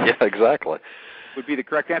 Yeah, exactly. Would be the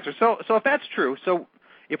correct answer. So if that's true, so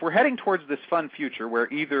if we're heading towards this fun future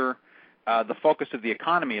where either the focus of the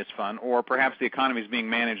economy is fun, or perhaps the economy is being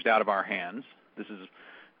managed out of our hands. This is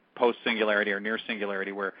post-singularity or near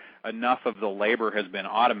singularity, where enough of the labor has been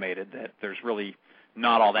automated that there's really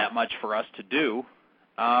not all that much for us to do.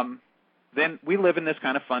 Then we live in this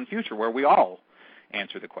kind of fun future where we all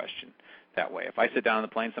answer the question that way. If I sit down on the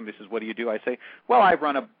plane, somebody says, what do you do? I say, well, I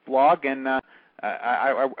run a blog, and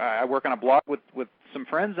I work on a blog with some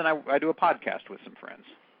friends, and I do a podcast with some friends.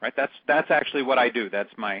 Right? That's actually what I do.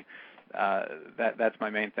 That's my that's my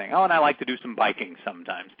main thing. Oh, and I like to do some biking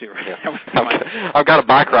sometimes too. Yeah. I've got a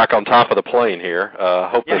bike rack on top of the plane here.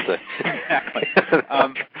 Exactly.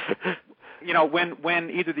 You know, when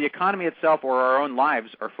either the economy itself or our own lives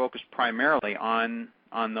are focused primarily on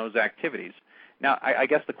those activities. Now, I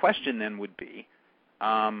guess the question then would be,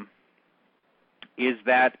 is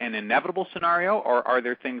that an inevitable scenario, or are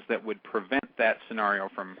there things that would prevent that scenario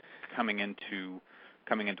from coming into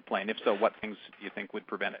play? And if so, what things do you think would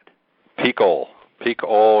prevent it? Peak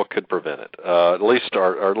oil could prevent it, at least,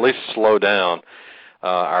 or at least slow down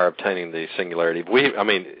our obtaining the singularity.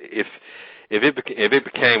 If it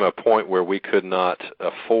became a point where we could not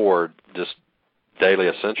afford just daily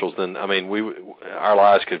essentials, then our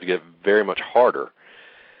lives could get very much harder,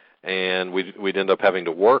 and we'd end up having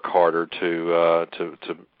to work harder to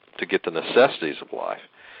get the necessities of life.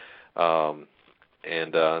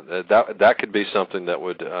 And that could be something that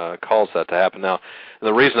would cause that to happen. Now,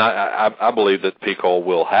 the reason I believe that peak oil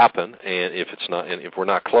will happen, and if we're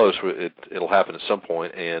not close, it'll happen at some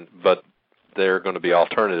point. But there are going to be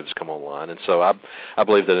alternatives come online, and so I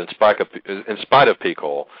believe that in spite of peak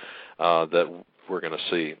oil, that we're going to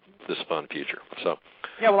see this fun future. So.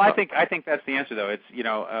 Yeah, well, I think that's the answer, though. It's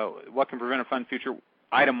what can prevent a fun future.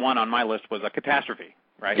 Item 1 on my list was a catastrophe,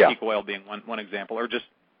 right? Yeah. Peak oil being one example, or just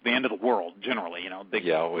the end of the world generally. Big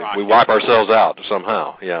we wipe ourselves out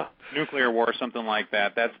somehow. Yeah, nuclear war, something like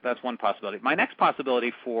that. That's one possibility. My next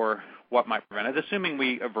possibility for what might prevent it, assuming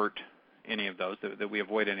we avert any of those, that we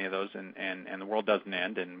avoid any of those, and the world doesn't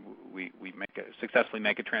end, and we successfully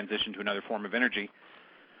make a transition to another form of energy.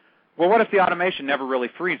 Well, what if the automation never really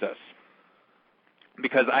frees us?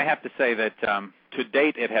 Because I have to say that to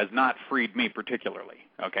date it has not freed me particularly.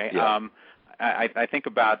 Okay, yeah. I think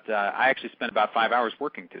about I actually spent about 5 hours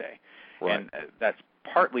working today, right. and that's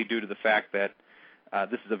partly due to the fact that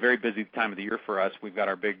this is a very busy time of the year for us. We've got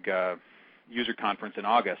our big user conference in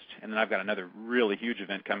August, and then I've got another really huge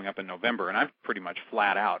event coming up in November, and I'm pretty much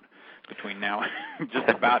flat out between now just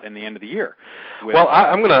about and the end of the year. Well,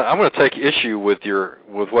 I'm gonna take issue with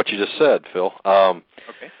what you just said, Phil.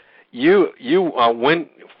 Okay. When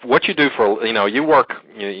what you do for you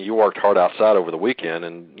worked hard outside over the weekend,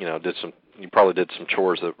 and you probably did some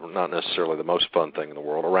chores that were not necessarily the most fun thing in the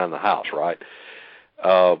world around the house, right?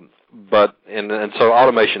 But so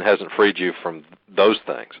automation hasn't freed you from those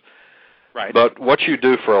things. Right. But what you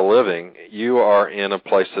do for a living, you are in a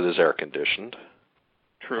place that is air conditioned.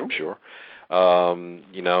 True. I'm sure.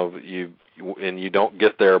 You don't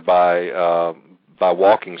get there by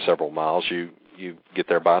walking several miles. You get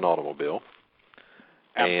there by an automobile.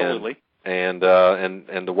 Absolutely. And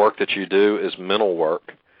the work that you do is mental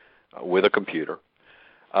work with a computer.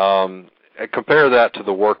 Compare that to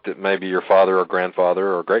the work that maybe your father or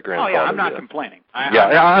grandfather or great-grandfather did. Oh yeah, I'm not did. complaining.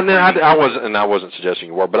 I wasn't suggesting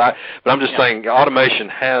you were, but I'm just saying automation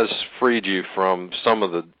has freed you from some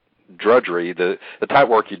of the drudgery. The type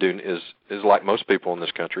work you do is like most people in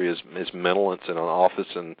this country is mental. It's in an office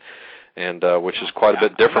and which is quite a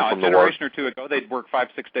bit different from the work. A generation or two ago, they'd work 5-6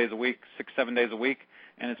 days a week, 6-7 days a week,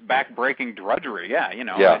 and it's back-breaking drudgery.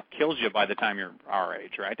 It kills you by the time you're our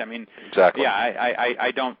age, right? I mean, exactly. Yeah,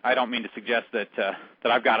 I don't mean to suggest that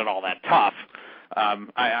I've got it all that tough.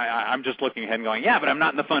 I'm just looking ahead and going, yeah, but I'm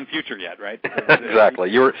not in the fun future yet, right?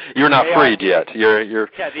 Exactly. You're not freed yet. You're.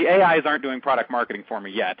 Yeah, the AIs aren't doing product marketing for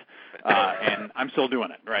me yet. And I'm still doing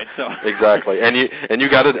it, right? So exactly, and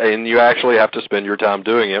you actually have to spend your time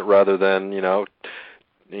doing it rather than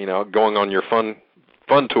going on your fun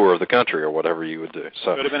tour of the country or whatever you would do.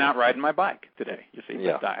 So could have been out riding my bike today. You see,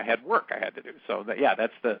 yeah. But I had work I had to do. So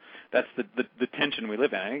that's the tension we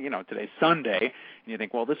live in. Today's Sunday, and you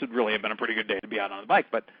think, well, this would really have been a pretty good day to be out on the bike,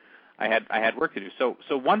 but I had work to do. So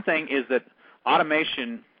one thing is that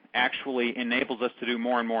automation actually enables us to do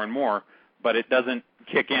more and more and more, but it doesn't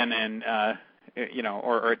kick in and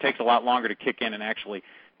or it takes a lot longer to kick in and actually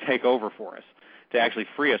take over for us, to actually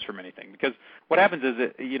free us from anything. Because what happens is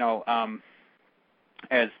that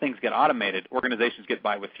as things get automated, organizations get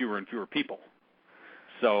by with fewer and fewer people.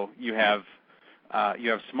 So you have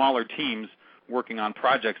smaller teams working on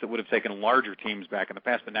projects that would have taken larger teams back in the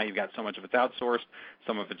past, but now you've got so much of it's outsourced,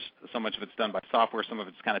 so much of it's done by software, some of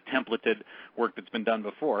it's kind of templated work that's been done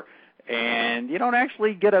before, and you don't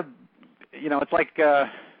actually get it's like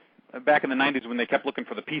back in the 90s when they kept looking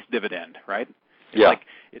for the peace dividend, right? Yeah. Like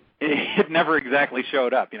it never exactly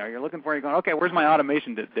showed up. You're looking for it, you're going, okay, where's my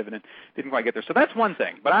automation dividend? Didn't quite get there. So that's one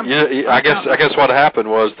thing. But I guess what happened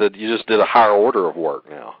was that you just did a higher order of work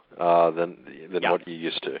now than what you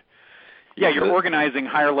used to. You're organizing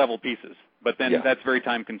higher level pieces, but then that's very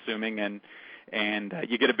time consuming, and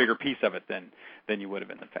you get a bigger piece of it than you would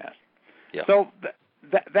have in the past. Yeah. So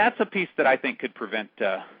that's a piece that I think could prevent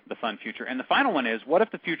the fun future. And the final one is, what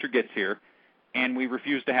if the future gets here and we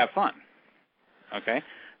refuse to have fun? Okay,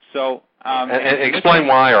 so and explain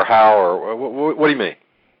why or how or what do you mean?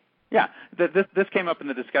 Yeah, this came up in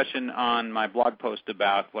the discussion on my blog post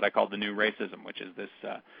about what I call the new racism, which is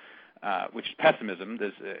which is pessimism,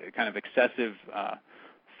 this kind of excessive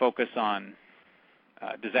focus on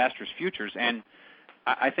disastrous futures. And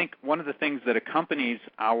I think one of the things that accompanies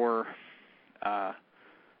our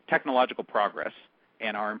technological progress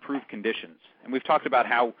and our improved conditions, and we've talked about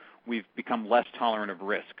how we've become less tolerant of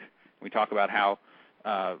risk. We talk about how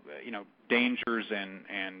dangers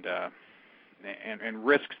and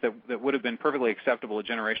risks that would have been perfectly acceptable a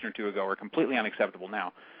generation or two ago are completely unacceptable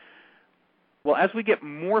now. Well, as we get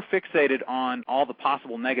more fixated on all the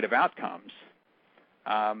possible negative outcomes,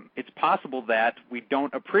 it's possible that we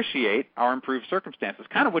don't appreciate our improved circumstances.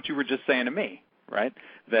 Kind of what you were just saying to me, right?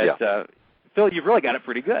 That Phil, you've really got it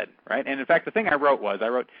pretty good, right? And in fact, the thing I wrote,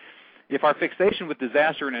 if our fixation with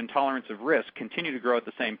disaster and intolerance of risk continue to grow at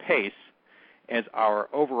the same pace as our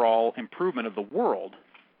overall improvement of the world,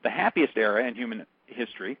 the happiest era in human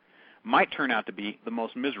history might turn out to be the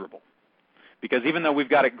most miserable. Because even though we've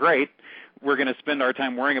got it great, we're going to spend our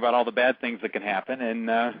time worrying about all the bad things that can happen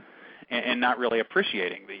and not really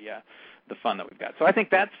appreciating fun that we've got. So I think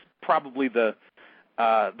that's probably the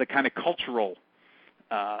kind of cultural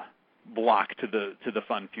block to the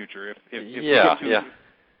fun future.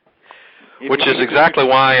 Which is exactly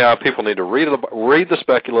why people need to read the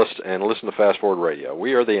Speculist and listen to Fast Forward Radio.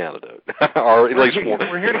 We are the antidote, or at least one.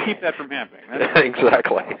 We're here to keep that from happening.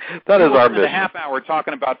 Exactly. That is our mission. A half hour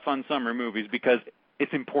talking about fun summer movies because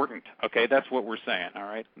it's important. Okay, that's what we're saying. All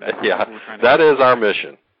right. That is our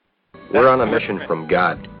mission. We're on a mission from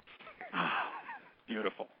God.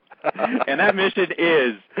 Beautiful. And that mission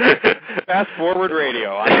is Fast Forward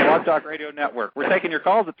Radio on the Blog Talk Radio Network. We're taking your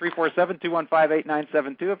calls at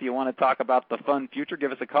 347-215-8972. If you want to talk about the fun future,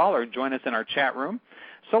 give us a call or join us in our chat room.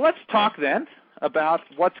 So let's talk then about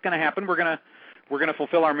what's going to happen. We're going to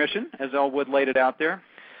fulfill our mission, as Elwood laid it out there.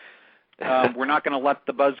 We're not going to let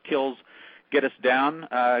the buzzkills get us down.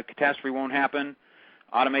 Catastrophe won't happen.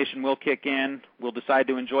 Automation will kick in. We'll decide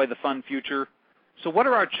to enjoy the fun future. So what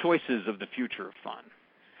are our choices of the future of fun?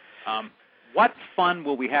 What fun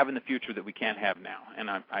will we have in the future that we can't have now? And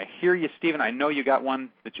I hear you, Stephen. I know you got one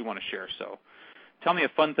that you want to share. So tell me a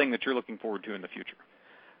fun thing that you're looking forward to in the future.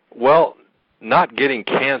 Well, not getting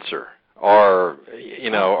cancer, or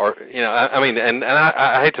I mean, and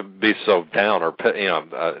I hate to be so down, or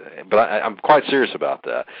but I'm quite serious about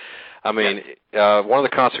that. I mean, one of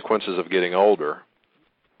the consequences of getting older,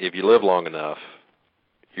 if you live long enough,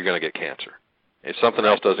 you're going to get cancer. If something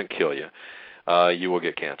else doesn't kill you, you will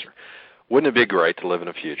get cancer. Wouldn't it be great to live in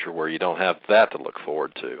a future where you don't have that to look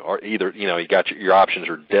forward to, or either you got your options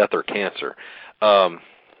are death or cancer? I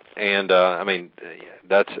mean,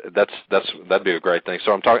 that'd be a great thing.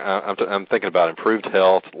 So I'm thinking about improved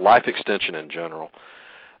health, life extension in general.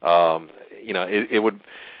 It would.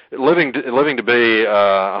 Living to be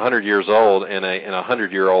 100 years old in a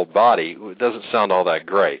 100-year-old body doesn't sound all that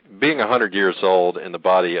great. Being 100 years old in the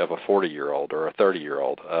body of a 40-year-old or a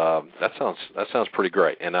 30-year-old, that sounds pretty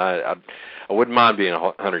great. And I wouldn't mind being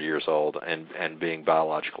 100 years old and being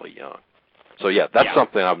biologically young. So that's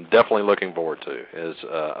something I'm definitely looking forward to, is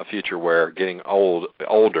a future where getting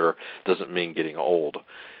older doesn't mean getting old.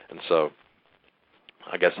 And so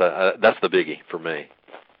I guess that's the biggie for me.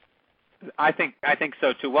 I think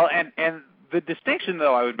so too. Well, and the distinction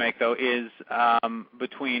though I would make though is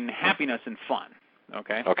between happiness and fun.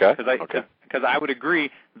 Okay. Okay. Because I would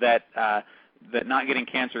agree that not getting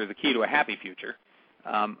cancer is the key to a happy future.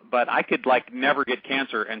 But I could never get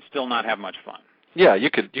cancer and still not have much fun. Yeah,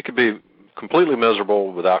 you could be completely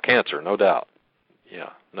miserable without cancer, no doubt.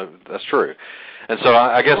 Yeah, no, that's true. And so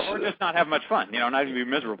I guess, or just not have much fun. Not even be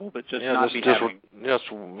miserable, but just not be having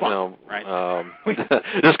fun. Right?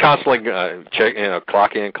 Just constantly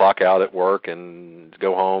clock in, clock out at work, and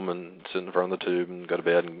go home and sit in front of the tube and go to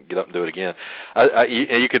bed and get up and do it again.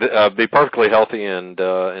 You could be perfectly healthy and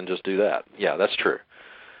just do that. Yeah, that's true.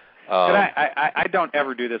 I don't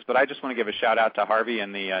ever do this, but I just want to give a shout out to Harvey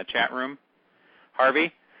in the chat room.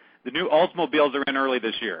 Harvey, the new Oldsmobiles are in early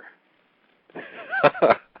this year.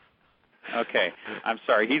 Okay, I'm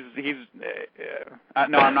sorry. He's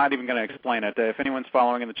no, I'm not even going to explain it. If anyone's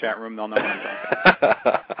following in the chat room, they'll know what I'm talking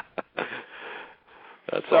about.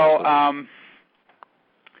 That's so, awesome.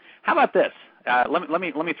 How about this? Let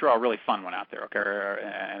me throw a really fun one out there, okay, or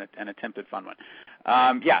an attempted fun one.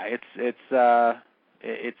 It's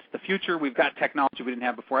the future. We've got technology we didn't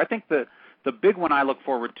have before. I think the big one I look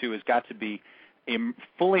forward to has got to be a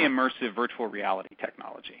fully immersive virtual reality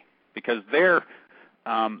technology, because the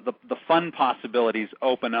fun possibilities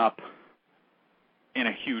open up in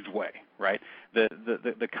a huge way, right?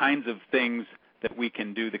 The kinds of things that we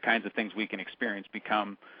can do, the kinds of things we can experience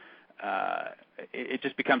become it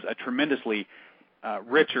just becomes a tremendously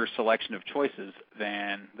richer selection of choices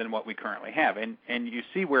than what we currently have. And you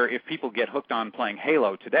see where if people get hooked on playing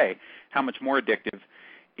Halo today, how much more addictive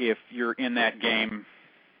if you're in that game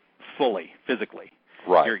fully, physically.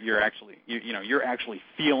 Right. You're actually you're actually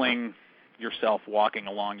feeling yourself walking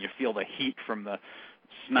along. You feel the heat from the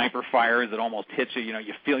sniper fires that almost hits you.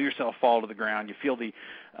 You feel yourself fall to the ground. You feel the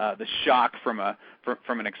shock from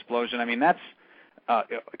an explosion. I mean, that's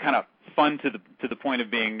kind of fun to the point of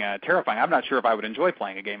being terrifying. I'm not sure if I would enjoy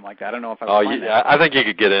playing a game like that. I don't know if I would find that. I think you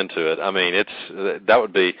could get into it. I mean, that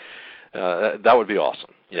would be awesome.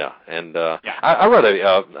 Yeah, and I read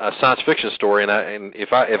a science fiction story, and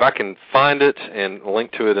if I can find it and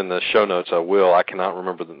link to it in the show notes, I will. I cannot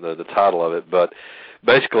remember the title of it, but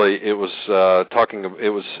basically it was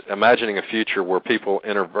imagining a future where people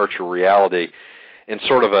enter virtual reality in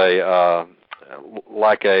sort of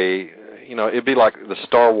it'd be like the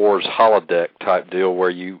Star Wars holodeck type deal where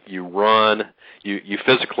you run, you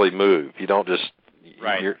physically move. You don't just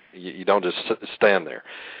you don't just stand there.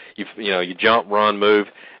 you jump, run, move,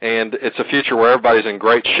 and it's a future where everybody's in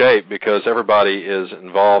great shape because everybody is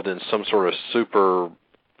involved in some sort of super,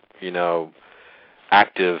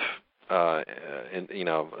 active,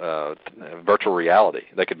 virtual reality.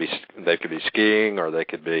 They could be skiing, or they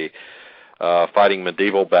could be fighting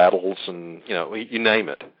medieval battles, and you name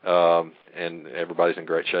it, and everybody's in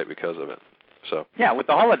great shape because of it. So yeah, with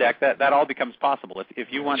the holodeck, that all becomes possible.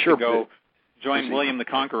 If you want to go join William the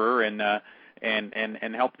Conqueror and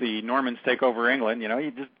help the Normans take over England,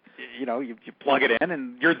 you just you plug it in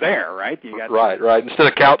and you're there, right? You got right. Instead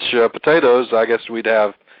of couch potatoes, I guess we'd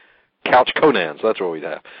have couch Conans. That's what we'd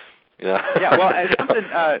have. Yeah.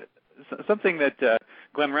 Well, something that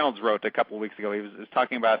Glenn Reynolds wrote a couple of weeks ago. He was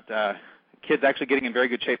talking about kids actually getting in very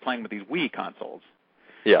good shape playing with these Wii consoles.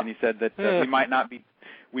 Yeah. And he said that we might not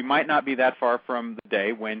be that far from the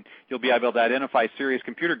day when you'll be able to identify serious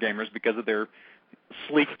computer gamers because of their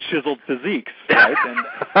sleek, chiseled physiques, right? And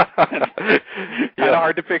kind of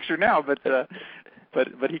hard to picture now,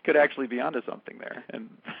 but he could actually be onto something there, and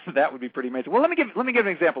that would be pretty amazing. Well, let me give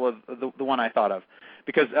an example of the one I thought of,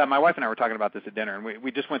 because my wife and I were talking about this at dinner, and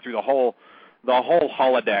we just went through the whole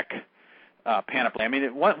holodeck panoply. I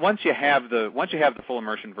mean, once you have the full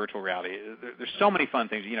immersion virtual reality, there's so many fun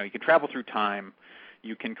things. You can travel through time.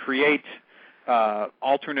 You can create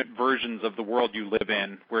alternate versions of the world you live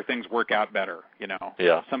in where things work out better.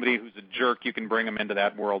 Yeah. Somebody who's a jerk, you can bring them into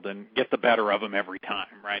that world and get the better of them every time,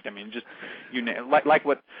 right? I mean, just like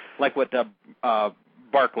what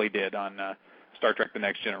Barclay did on Star Trek: The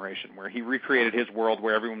Next Generation, where he recreated his world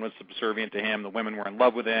where everyone was subservient to him, the women were in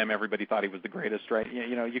love with him, everybody thought he was the greatest, right?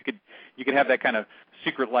 You could have that kind of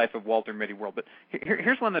Secret Life of Walter Mitty world. But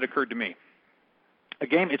here's one that occurred to me. A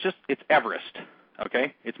game, it's Everest,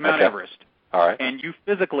 okay? It's Mount Everest. All right. And you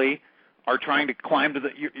physically are trying to climb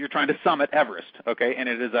you're trying to summit Everest, okay? And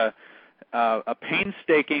it is a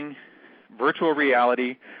painstaking virtual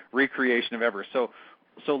reality recreation of Everest.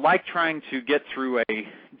 So like trying to get through a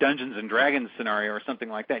Dungeons and Dragons scenario or something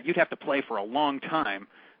like that, you'd have to play for a long time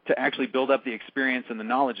to actually build up the experience and the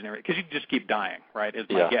knowledge and everything, because you just keep dying, right? Is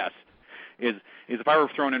my guess. Is if I were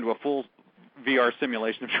thrown into a full VR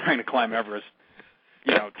simulation of trying to climb Everest,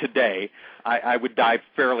 today, I would die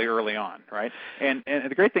fairly early on, right? And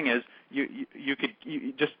the great thing is you could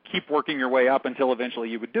just keep working your way up until eventually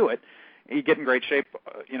you would do it. You get in great shape,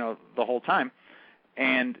 the whole time.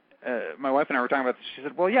 And my wife and I were talking about this. She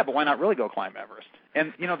said, "Well, yeah, but why not really go climb Everest?"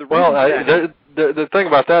 And the reason the thing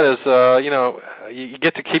about that is, you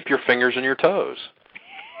get to keep your fingers and your toes.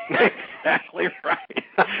 Exactly right.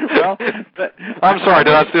 Well, I'm sorry.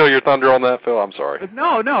 Did I steal your thunder on that, Phil? I'm sorry.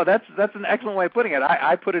 No, that's an excellent way of putting it.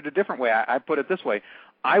 I put it a different way. I put it this way.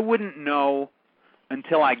 I wouldn't know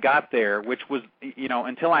until I got there, which was,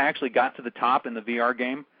 until I actually got to the top in the VR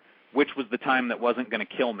game, which was the time that wasn't going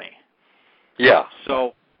to kill me. Yeah.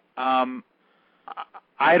 So,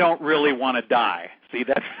 I don't really want to die. See,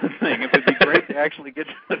 that's the thing. It would be great to actually get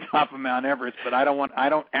to the top of Mount Everest, but I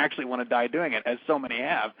don't actually want to die doing it, as so many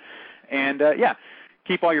have. And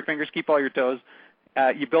keep all your fingers, keep all your toes.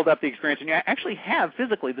 You build up the experience, and you actually have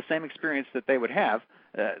physically the same experience that they would have,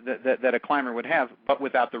 that a climber would have, but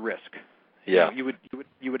without the risk. Yeah. You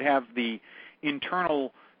would have the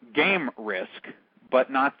internal game risk,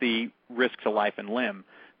 but not the risk to life and limb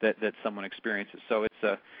that someone experiences. So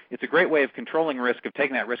it's a great way of controlling risk, of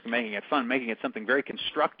taking that risk and making it fun, making it something very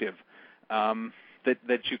constructive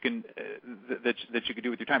that you can do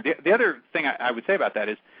with your time. The other thing I would say about that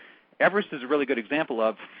is Everest is a really good example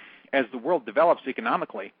of, as the world develops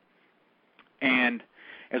economically and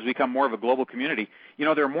as we become more of a global community,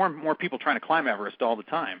 there are more and more people trying to climb Everest all the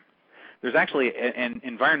time. There's actually an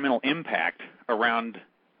environmental impact around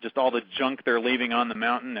just all the junk they're leaving on the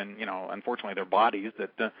mountain, and unfortunately, their bodies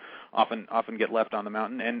that often get left on the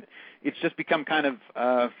mountain, and it's just become kind of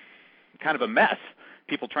a mess.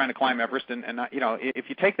 People trying to climb Everest, and if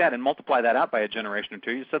you take that and multiply that out by a generation or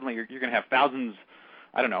two, suddenly you're going to have thousands,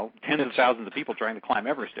 tens of thousands of people trying to climb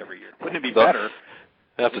Everest every year. Wouldn't it be better?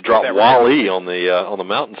 They have to drop Wall-E on the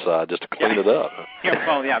mountainside just to clean it up. They're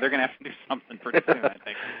going to have to do something pretty soon, I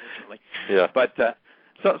think, unfortunately. Yeah. But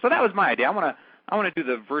so that was my idea. I want to do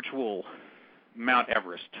the virtual Mount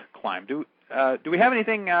Everest climb. Do we have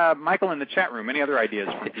anything, Michael, in the chat room? Any other ideas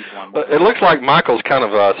from people on board? It looks like Michael's kind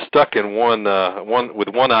of stuck in one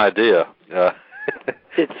idea.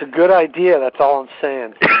 It's a good idea. That's all I'm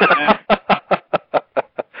saying.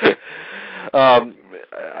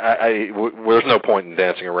 There's no point in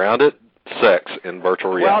dancing around it. Sex in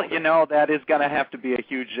virtual reality. Well, that is going to have to be a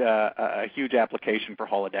huge application for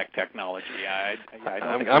holodeck technology.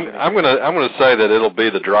 I'm going to say that it'll be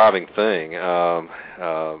the driving thing.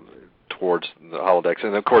 towards the holodecks.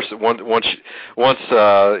 And of course, once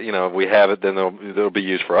we have it, then they'll be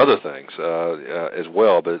used for other things as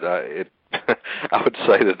well. But I would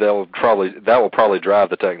say that that will probably drive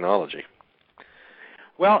the technology.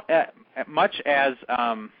 Well, much as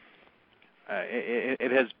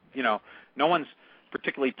it has, no one's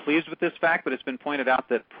particularly pleased with this fact, but it's been pointed out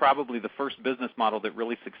that probably the first business model that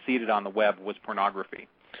really succeeded on the web was pornography.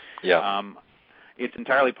 Yeah. It's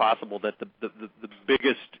entirely possible that the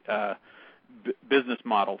biggest business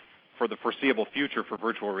model for the foreseeable future for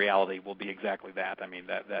virtual reality will be exactly that. I mean,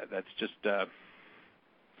 that's just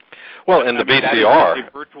well, and the VCR, that is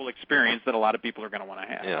a virtual experience that a lot of people are going to want to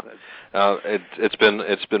have. Yeah,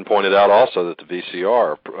 it's been pointed out also that the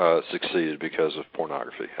VCR succeeded because of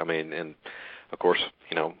pornography. I mean, and of course,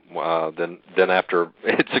 then after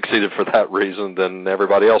it succeeded for that reason, then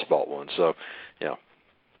everybody else bought one. So, yeah.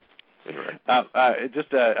 Anyway.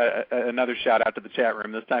 Just another shout out to the chat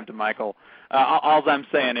room. This time to Michael. All I'm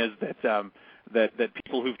saying is that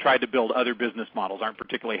people who've tried to build other business models aren't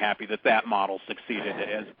particularly happy that model succeeded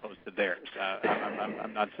as opposed to theirs.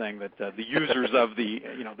 I'm not saying that the users of the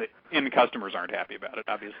end customers aren't happy about it.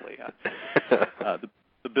 Obviously,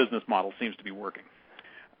 the business model seems to be working.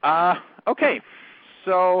 Okay,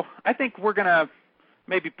 so I think we're going to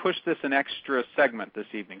maybe push this an extra segment this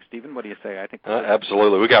evening. Stephen, what do you say? I think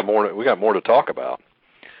absolutely. We got more to talk about.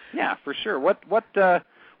 Yeah, for sure. What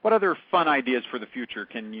other fun ideas for the future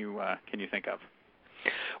can you think of?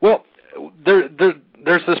 Well,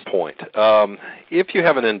 there's this point. If you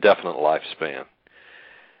have an indefinite lifespan,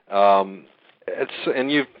 and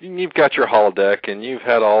you've got your holodeck and you've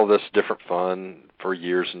had all this different fun for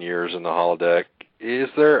years and years in the holodeck, is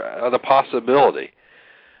there the possibility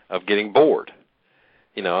of getting bored?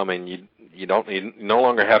 I mean, you no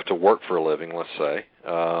longer have to work for a living, let's say,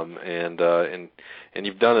 and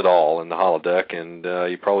you've done it all in the holodeck, and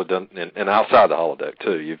you've probably done and outside the holodeck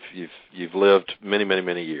too. You've lived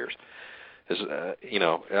many years.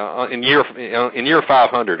 In year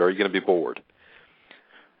 500, are you going to be bored?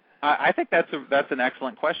 I think that's an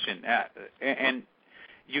excellent question, and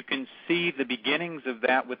you can see the beginnings of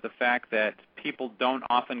that with the fact that people don't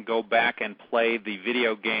often go back and play the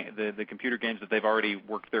video game, the computer games that they've already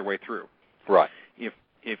worked their way through. Right. If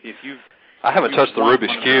you've I haven't touched the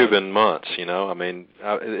Rubik's Cube in months. I mean,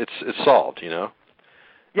 it's solved. Yeah.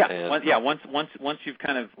 Once you've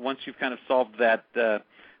kind of solved that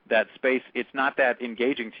space, it's not that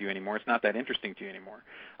engaging to you anymore. It's not that interesting to you anymore.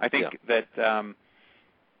 I think that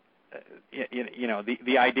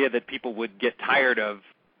the idea that people would get tired of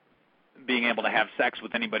being able to have sex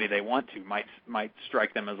with anybody they want to might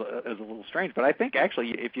strike them as a little strange. But I think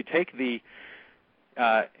actually, if you take the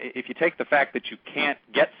fact that you can't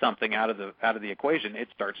get something out of the equation, it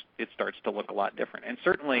starts to look a lot different. And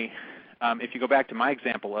certainly, if you go back to my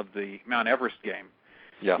example of the Mount Everest game,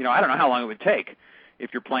 I don't know how long it would take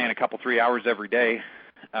if you're playing 3 hours every day,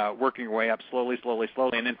 working your way up slowly,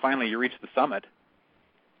 and then finally you reach the summit.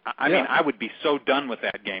 I mean, I would be so done with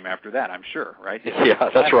that game after that, I'm sure, right? Yeah,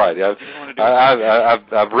 that's right.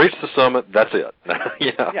 I've reached the summit. That's it.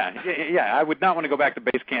 Yeah. I would not want to go back to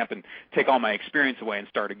base camp and take all my experience away and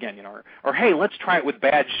start again, or hey, let's try it with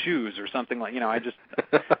bad shoes or something like. I just,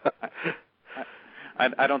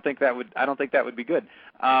 I don't think that would be good.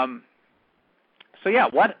 So yeah,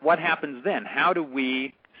 what happens then? How do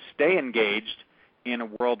we stay engaged in a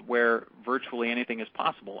world where virtually anything is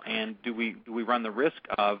possible, and do we run the risk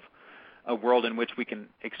of a world in which we can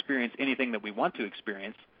experience anything that we want to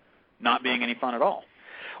experience not being any fun at all?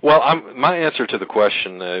 Well, my answer to the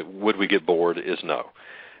question, would we get bored, is no.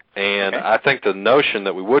 And I think the notion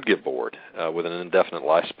that we would get bored with an indefinite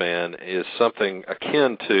lifespan is something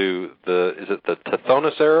akin to is it the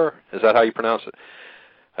Tithonus Error? Is that how you pronounce it?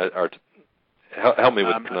 Help me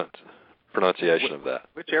with pronunciation of that.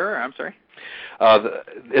 Which error? I'm sorry.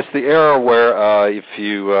 It's the error where if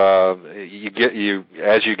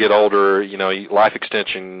as you get older, life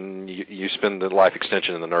extension, you spend the life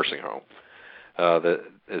extension in the nursing home.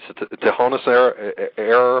 It's a Tithonus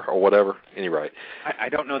error or whatever. Anyway, I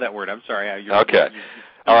don't know that word. I'm sorry. Okay.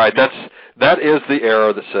 All right. That is the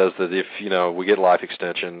error that says that if we get life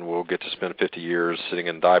extension, we'll get to spend 50 years sitting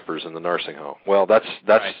in diapers in the nursing home. Well, that's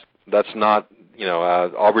not.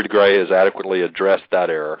 Aubrey de Grey has adequately addressed that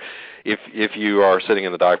error. If you are sitting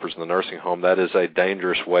in the diapers in the nursing home, that is a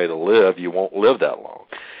dangerous way to live. You won't live that long.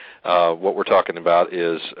 What we're talking about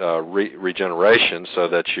is regeneration so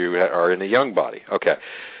that you are in a young body. Okay.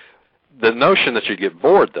 The notion that you get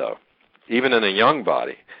bored, though, even in a young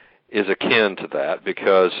body, is akin to that,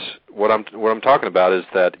 because what I'm talking about is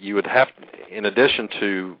that you would have, in addition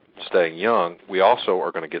to staying young, we also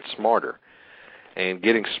are going to get smarter. and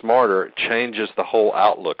getting smarter changes the whole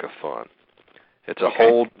outlook of fun. It's a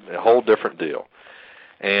whole different deal.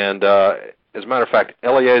 And as a matter of fact,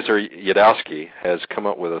 Eliezer Yudkowsky has come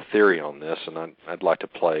up with a theory on this, and I'd like to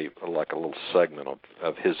play like a little segment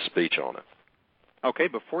of his speech on it. Okay,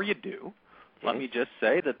 before you do, let me just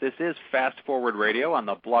say that this is Fast Forward Radio on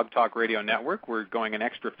the Blog Talk Radio Network. We're going an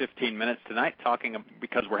extra 15 minutes tonight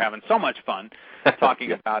because we're having so much fun,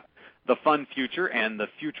 talking about the fun future and the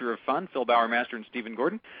future of fun. Phil Bowermaster and Stephen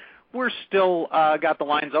Gordon. We're still got the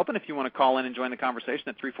lines open if you want to call in and join the conversation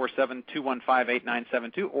at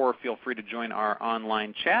 347-215-8972, or feel free to join our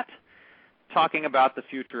online chat talking about the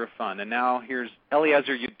future of fun. And now here's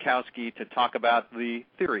Eliezer Yudkowsky to talk about the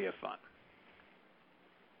theory of fun.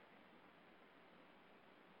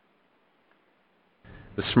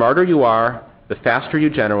 The smarter you are, the faster you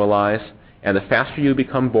generalize, and the faster you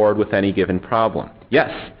become bored with any given problem.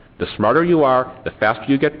 Yes, the smarter you are, the faster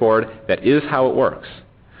you get bored. That is how it works.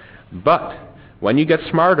 But when you get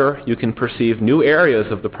smarter, you can perceive new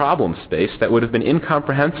areas of the problem space that would have been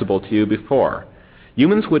incomprehensible to you before.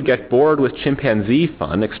 Humans would get bored with chimpanzee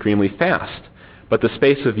fun extremely fast, but the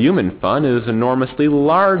space of human fun is enormously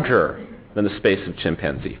larger than the space of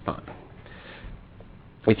chimpanzee fun.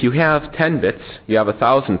 If you have 10 bits, you have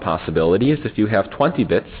 1,000 possibilities. If you have 20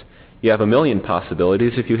 bits, you have 1,000,000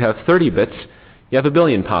 possibilities. If you have 30 bits, you have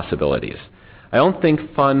 1,000,000,000 possibilities. I don't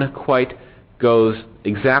think fun quite goes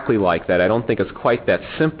exactly like that. I don't think it's quite that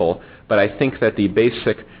simple, but I think that the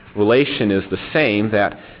basic relation is the same,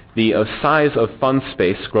 that the size of fun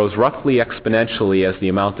space grows roughly exponentially as the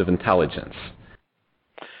amount of intelligence.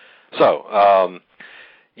 So,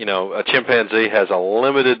 a chimpanzee has a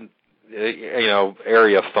limited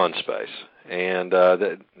area of fun space, and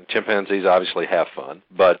the chimpanzees obviously have fun,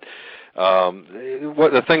 but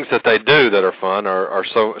what the things that they do that are fun are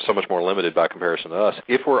so much more limited by comparison to us.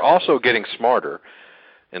 If we're also getting smarter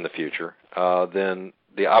in the future, then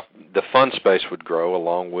the fun space would grow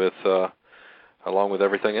along with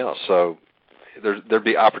everything else. So there'd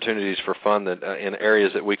be opportunities for fun that in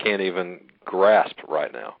areas that we can't even grasp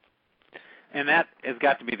right now. And that has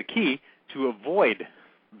got to be the key to avoid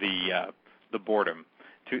the boredom,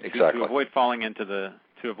 to avoid falling into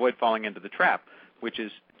the trap, which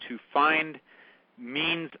is to find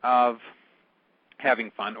means of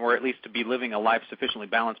having fun, or at least to be living a life sufficiently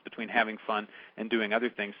balanced between having fun and doing other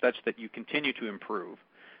things, such that you continue to improve,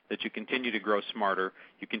 that you continue to grow smarter,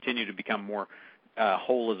 you continue to become more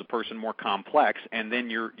whole as a person, more complex, and then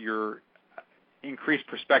your increased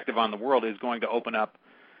perspective on the world is going to open up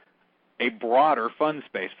a broader fun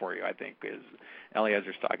space for you, I think, is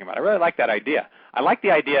Eliezer's talking about. I really like that idea. I like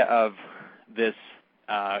the idea of this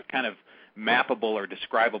kind of mappable or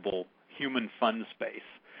describable human fun space.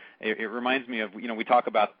 It reminds me of, we talk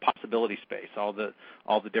about possibility space, all the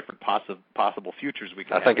different possible futures we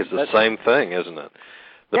can have. I think it's the same thing, isn't it?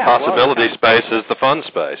 The possibility space is the fun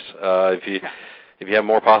space. If you have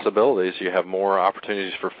more possibilities, you have more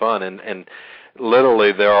opportunities for fun, and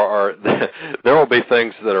literally there will be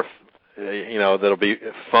things that are that'll be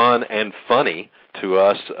fun and funny to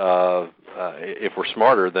us if we're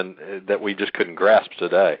smarter than that we just couldn't grasp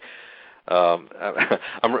today. I'm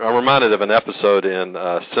reminded of an episode in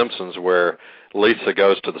Simpsons where Lisa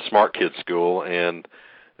goes to the smart kids school, and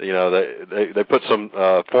they put some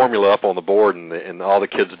formula up on the board, and all the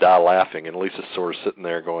kids die laughing, and Lisa's sort of sitting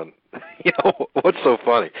there going, what's so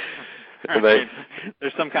funny?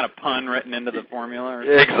 There's some kind of pun written into the formula. Or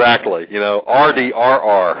exactly.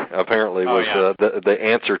 RDRR apparently was the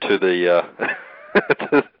answer to the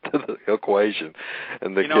to the equation,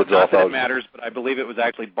 and the kids all thought it matters, but I believe it was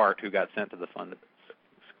actually Bart who got sent to the fun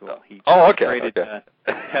school. He traded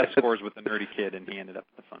test scores with the nerdy kid, and he ended up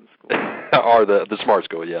at the fun school. Or the smart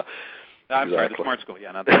school, yeah. I'm sorry, the smart school,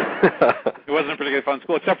 yeah. Not the it wasn't a particularly fun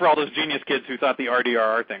school, except for all those genius kids who thought the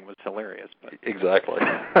RDRR thing was hilarious. But exactly.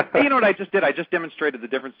 Hey, you know what I just did? I just demonstrated the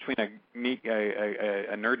difference between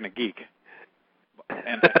a nerd and a geek,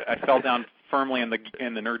 and I fell down firmly in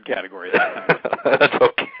the nerd category that time. That's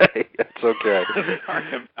okay. That's okay. Sorry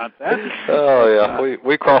about that. Oh yeah,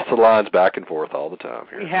 we cross the lines back and forth all the time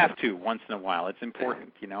here. We have to once in a while. It's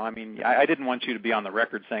important, I mean, I didn't want you to be on the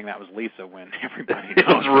record saying that was Lisa when everybody knows. It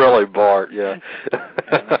was really Bart, yeah.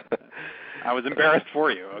 I was embarrassed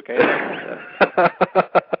for you. Okay.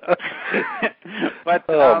 But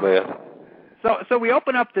man. So we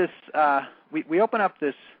open up this we open up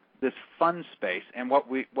this fun space, and what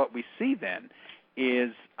we see then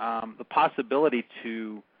is the possibility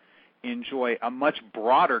to enjoy a much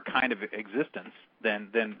broader kind of existence than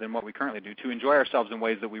what we currently do, to enjoy ourselves in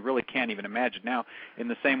ways that we really can't even imagine now, in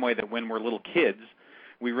the same way that when we're little kids,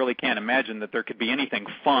 we really can't imagine that there could be anything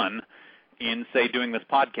fun in, say, doing this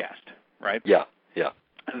podcast, right? Yeah.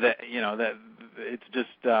 That it's just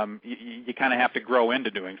you kind of have to grow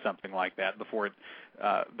into doing something like that before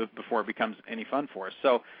it becomes any fun for us.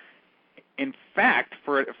 So, in fact,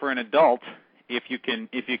 for an adult, if you can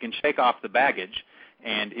shake off the baggage,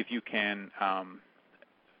 and if you can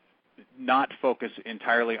not focus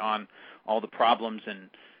entirely on all the problems and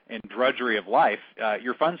drudgery of life,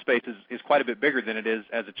 your fun space is quite a bit bigger than it is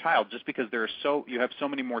as a child, just because you have so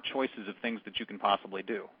many more choices of things that you can possibly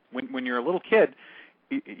do. When you're a little kid,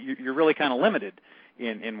 you're really kind of limited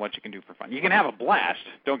in what you can do for fun. You can have a blast,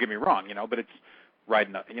 don't get me wrong, but it's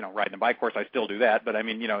riding a bike course. I still do that, but I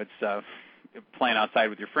mean, it's playing outside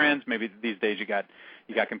with your friends. Maybe these days you got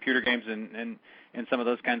computer games and some of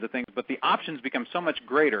those kinds of things. But the options become so much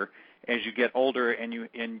greater as you get older, and you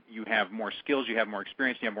have more skills, you have more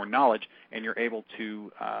experience, you have more knowledge, and you're able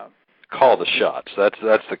to call the shots. That's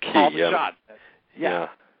the key. Call the shots. Yeah.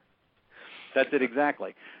 That's it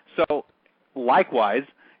exactly. So, likewise,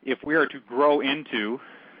 if we are to grow into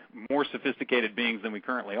more sophisticated beings than we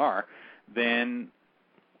currently are, then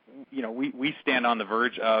we stand on the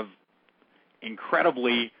verge of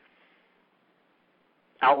incredibly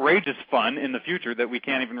outrageous fun in the future that we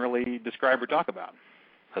can't even really describe or talk about.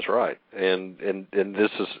 That's right, and this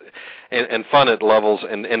is and fun at levels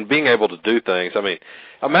and being able to do things. I mean,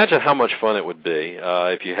 imagine how much fun it would be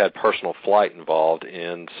if you had personal flight involved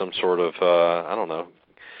in some sort of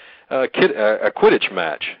a Quidditch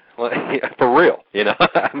match for real.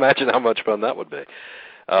 Imagine how much fun that would be.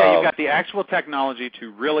 Yeah, you've got the actual technology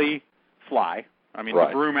to really fly. I mean, right.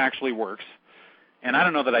 The broom actually works. And I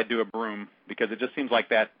don't know that I'd do a broom, because it just seems like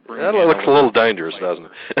that broom. That looks a little dangerous, doesn't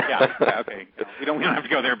it? Yeah, okay. No, we don't have to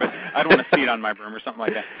go there, but I don't want to see it on my broom or something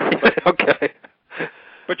like that. But, okay.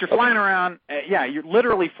 But you're flying around, you're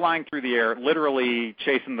literally flying through the air, literally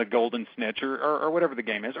chasing the golden snitch or whatever the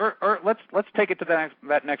game is. Or let's take it to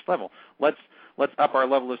that next level. Let's up our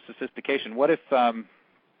level of sophistication. What if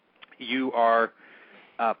you are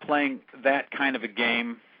playing that kind of a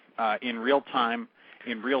game in real time,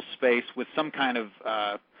 in real space, with some kind of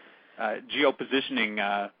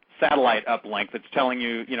geopositioning satellite uplink that's telling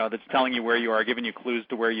you where you are, giving you clues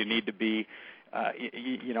to where you need to be,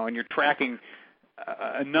 and you're tracking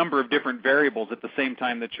a number of different variables at the same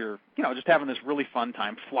time that you're, just having this really fun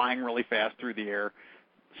time, flying really fast through the air,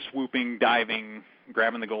 swooping, diving,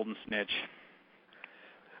 grabbing the golden snitch.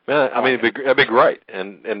 Man, I mean, it'd be great,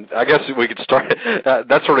 and I guess we could start.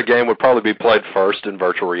 That sort of game would probably be played first in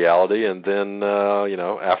virtual reality, and then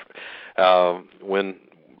after when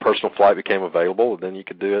personal flight became available, then you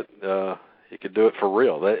could do it. You could do it for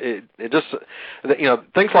real. It just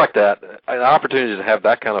things like that, an opportunity to have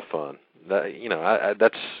that kind of fun. That'd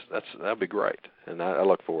be great, and I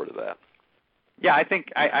look forward to that. Yeah, I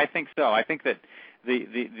think so. I think that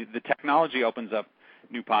the technology opens up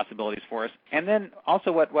new possibilities for us. And then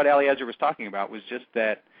also what Eliezer was talking about was just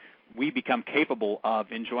that we become capable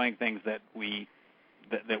of enjoying things that we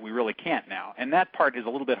really can't now. And that part is a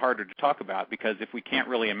little bit harder to talk about, because if we can't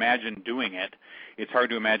really imagine doing it, it's hard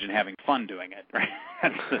to imagine having fun doing it, right?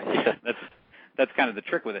 That's kind of the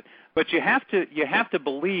trick with it. But you have to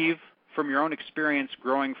believe from your own experience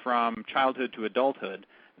growing from childhood to adulthood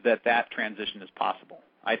that transition is possible.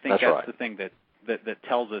 I think that's right. The thing that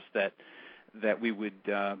tells us that we would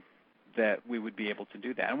be able to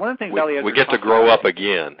do that. And one of the things we get to grow up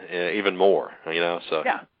again, even more. So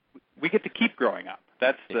yeah, we get to keep growing up.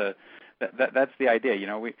 That's the idea.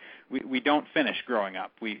 We don't finish growing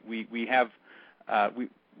up. We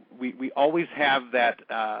always have that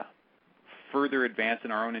further advance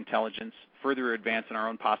in our own intelligence, further advance in our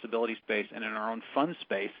own possibility space, and in our own fun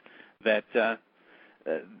space that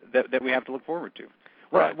we have to look forward to.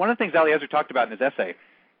 Right. One of the things Eliezer talked about in his essay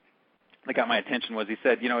that got my attention was, he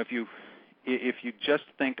said, if you just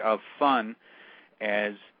think of fun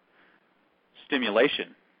as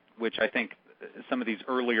stimulation, which I think some of these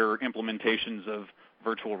earlier implementations of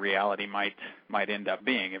virtual reality might end up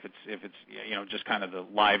being, if it's just kind of the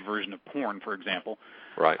live version of porn, for example.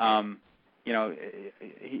 Right.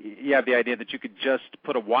 You have the idea that you could just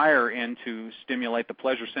put a wire in to stimulate the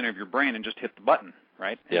pleasure center of your brain and just hit the button,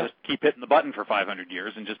 right? And yeah. Just keep hitting the button for 500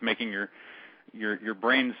 years and just making your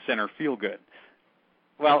brain center feel good.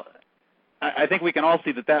 Well, I think we can all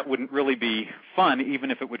see that wouldn't really be fun, even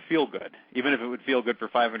if it would feel good. Even if it would feel good for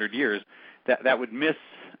 500 years, that would miss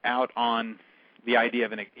out on the idea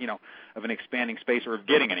of an expanding space or of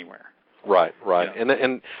getting anywhere. Right.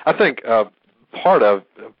 And I think part of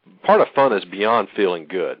fun is beyond feeling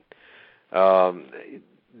good. What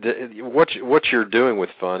you're doing with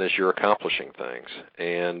fun is you're accomplishing things,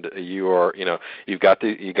 and you got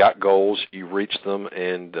goals, you reach them,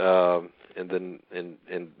 and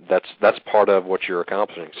that's part of what you're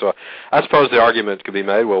accomplishing. So I suppose the argument could be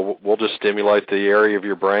made, well, we'll just stimulate the area of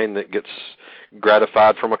your brain that gets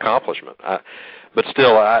gratified from accomplishment. But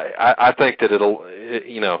still, I think that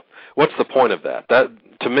what's the point of that? That,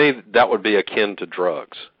 to me, that would be akin to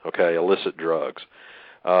drugs, okay, illicit drugs.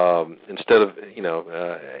 Instead of,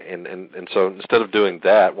 so instead of doing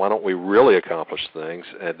that, why don't we really accomplish things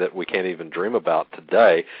that we can't even dream about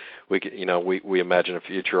today? We imagine a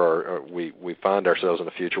future, or we find ourselves in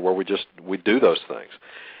a future where we do those things,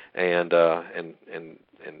 and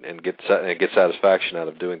get satisfaction out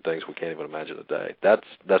of doing things we can't even imagine today. That's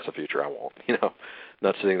the future I want.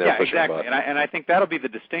 Not sitting there pushing a button. And I think that'll be the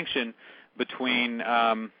distinction between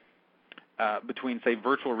say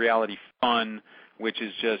virtual reality fun, which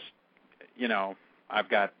is just, I've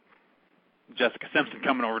got Jessica Simpson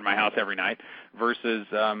coming over to my house every night, versus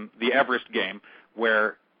the Everest game,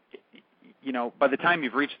 where, by the time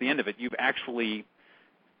you've reached the end of it, you've actually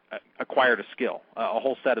acquired a skill, a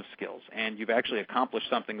whole set of skills, and you've actually accomplished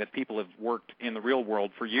something that people have worked in the real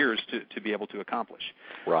world for years to be able to accomplish.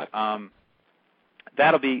 Right.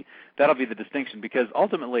 That'll be the distinction, because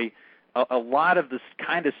ultimately, a lot of this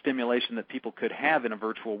kind of stimulation that people could have in a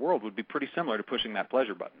virtual world would be pretty similar to pushing that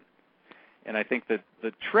pleasure button. And I think that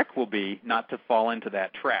the trick will be not to fall into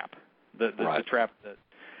that trap, the trap that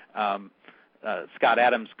Scott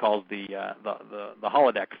Adams calls the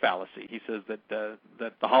holodeck fallacy. He says that the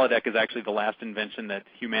holodeck is actually the last invention that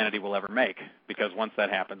humanity will ever make, because once that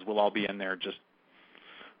happens, we'll all be in there just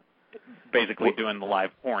basically doing the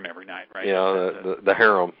live porn every night, right? Yeah, the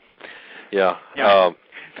harem. Yeah.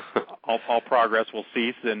 All progress will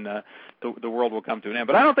cease, and the world will come to an end.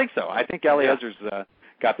 But I don't think so. I think Eliezer's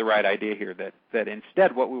got the right idea here. That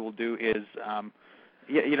instead, what we will do is,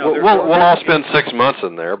 we'll all spend 6 months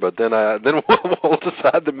in there, but then we'll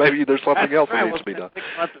decide that maybe there's something else that needs to be done. 6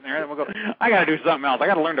 months in there, and then we'll go, I got to do something else. I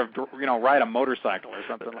got to learn to ride a motorcycle or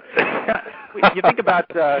something. You think about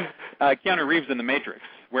Keanu Reeves in The Matrix,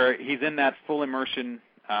 where he's in that full immersion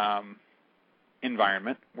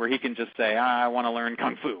environment where he can just say, I want to learn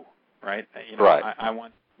kung fu, right? Right. I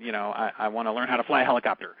want to learn how to fly a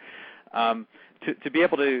helicopter. To be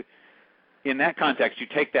able to, in that context, you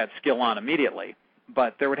take that skill on immediately,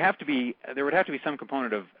 but there would have to be some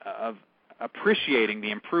component of appreciating the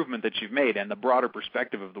improvement that you've made and the broader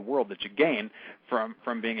perspective of the world that you gain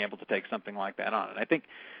from being able to take something like that on. And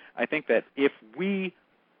I think that if we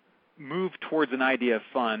move towards an idea of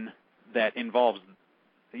fun that involves,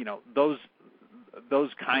 those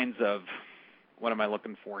kinds of, what am I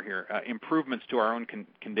looking for here? Improvements to our own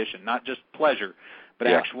condition, not just pleasure, but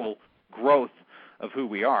actual growth of who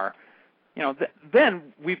we are.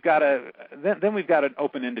 Then we've got an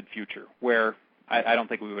open-ended future where I don't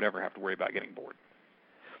think we would ever have to worry about getting bored.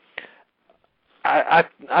 I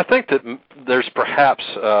think that there's perhaps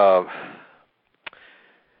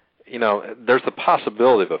there's the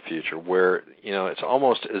possibility of a future where it's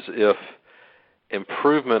almost as if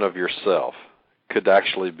improvement of yourself could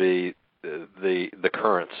actually be the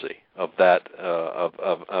currency of that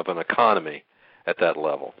of an economy at that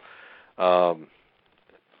level.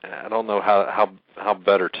 I don't know how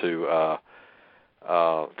better to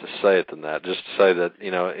say it than that. Just to say that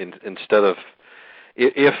instead of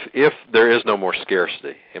if there is no more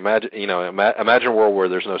scarcity, imagine a world where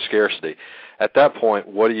there's no scarcity. At that point,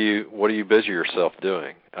 what do you busy yourself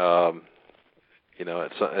doing? At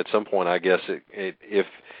some point, I guess if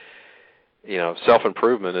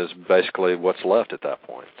self-improvement is basically what's left at that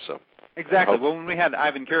point. So exactly. Well, when we had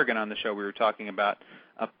Ivan Kerrigan on the show, we were talking about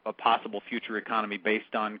a possible future economy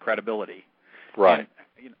based on credibility. Right. And,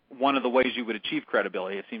 one of the ways you would achieve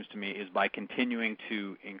credibility, it seems to me, is by continuing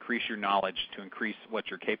to increase your knowledge, to increase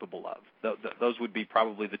what you're capable of. Those would be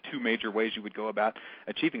probably the two major ways you would go about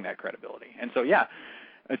achieving that credibility. And so,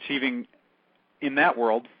 achieving in that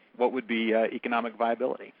world what would be economic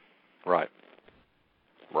viability. Right.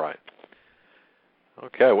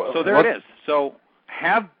 Okay. Well, so there it is. So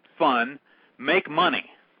have fun, make money,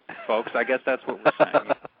 folks. I guess that's what we're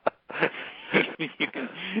saying.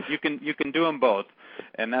 you can do them both,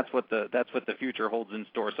 and that's what the future holds in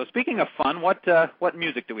store. So speaking of fun, what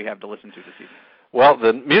music do we have to listen to this evening? Well,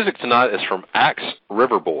 the music tonight is from Axe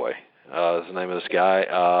Riverboy. Is the name of this guy.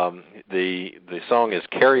 The song is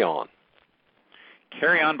 "Carry On."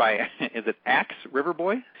 Carry On by, is it Axe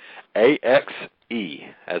Riverboy? A-X-E,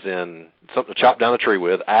 as in something to chop down a tree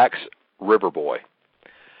with. Axe Riverboy.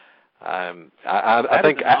 I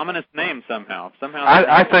think is an ominous name somehow.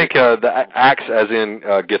 I think the axe as in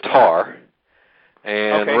guitar,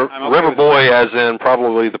 and Riverboy as in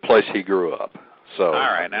probably the place he grew up. So all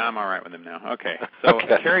right, now I'm all right with him now. Okay, so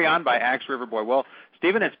Carry On by Axe Riverboy. Well,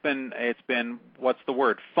 Stephen, it's been what's the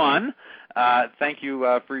word? Fun. Thank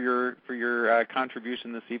you for your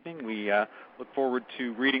contribution this evening. We look forward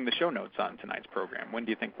to reading the show notes on tonight's program. When do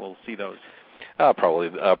you think we'll see those? Probably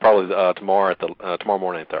tomorrow tomorrow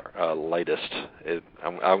morning at the latest.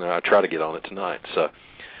 I'm going to try to get on it tonight. So, at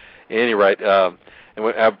any rate, I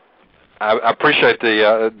appreciate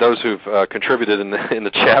those who've contributed in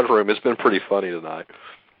the chat room. It's been pretty funny tonight.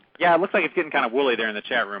 Yeah, it looks like it's getting kind of woolly there in the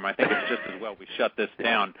chat room. I think it's just as well we shut this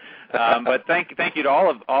down. But thank you to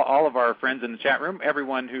all of our friends in the chat room,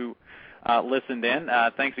 everyone who listened in.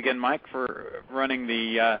 Thanks again, Mike, for running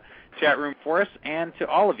the chat room for us, and to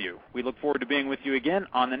all of you. We look forward to being with you again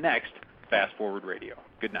on the next Fast Forward Radio.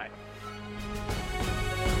 Good night.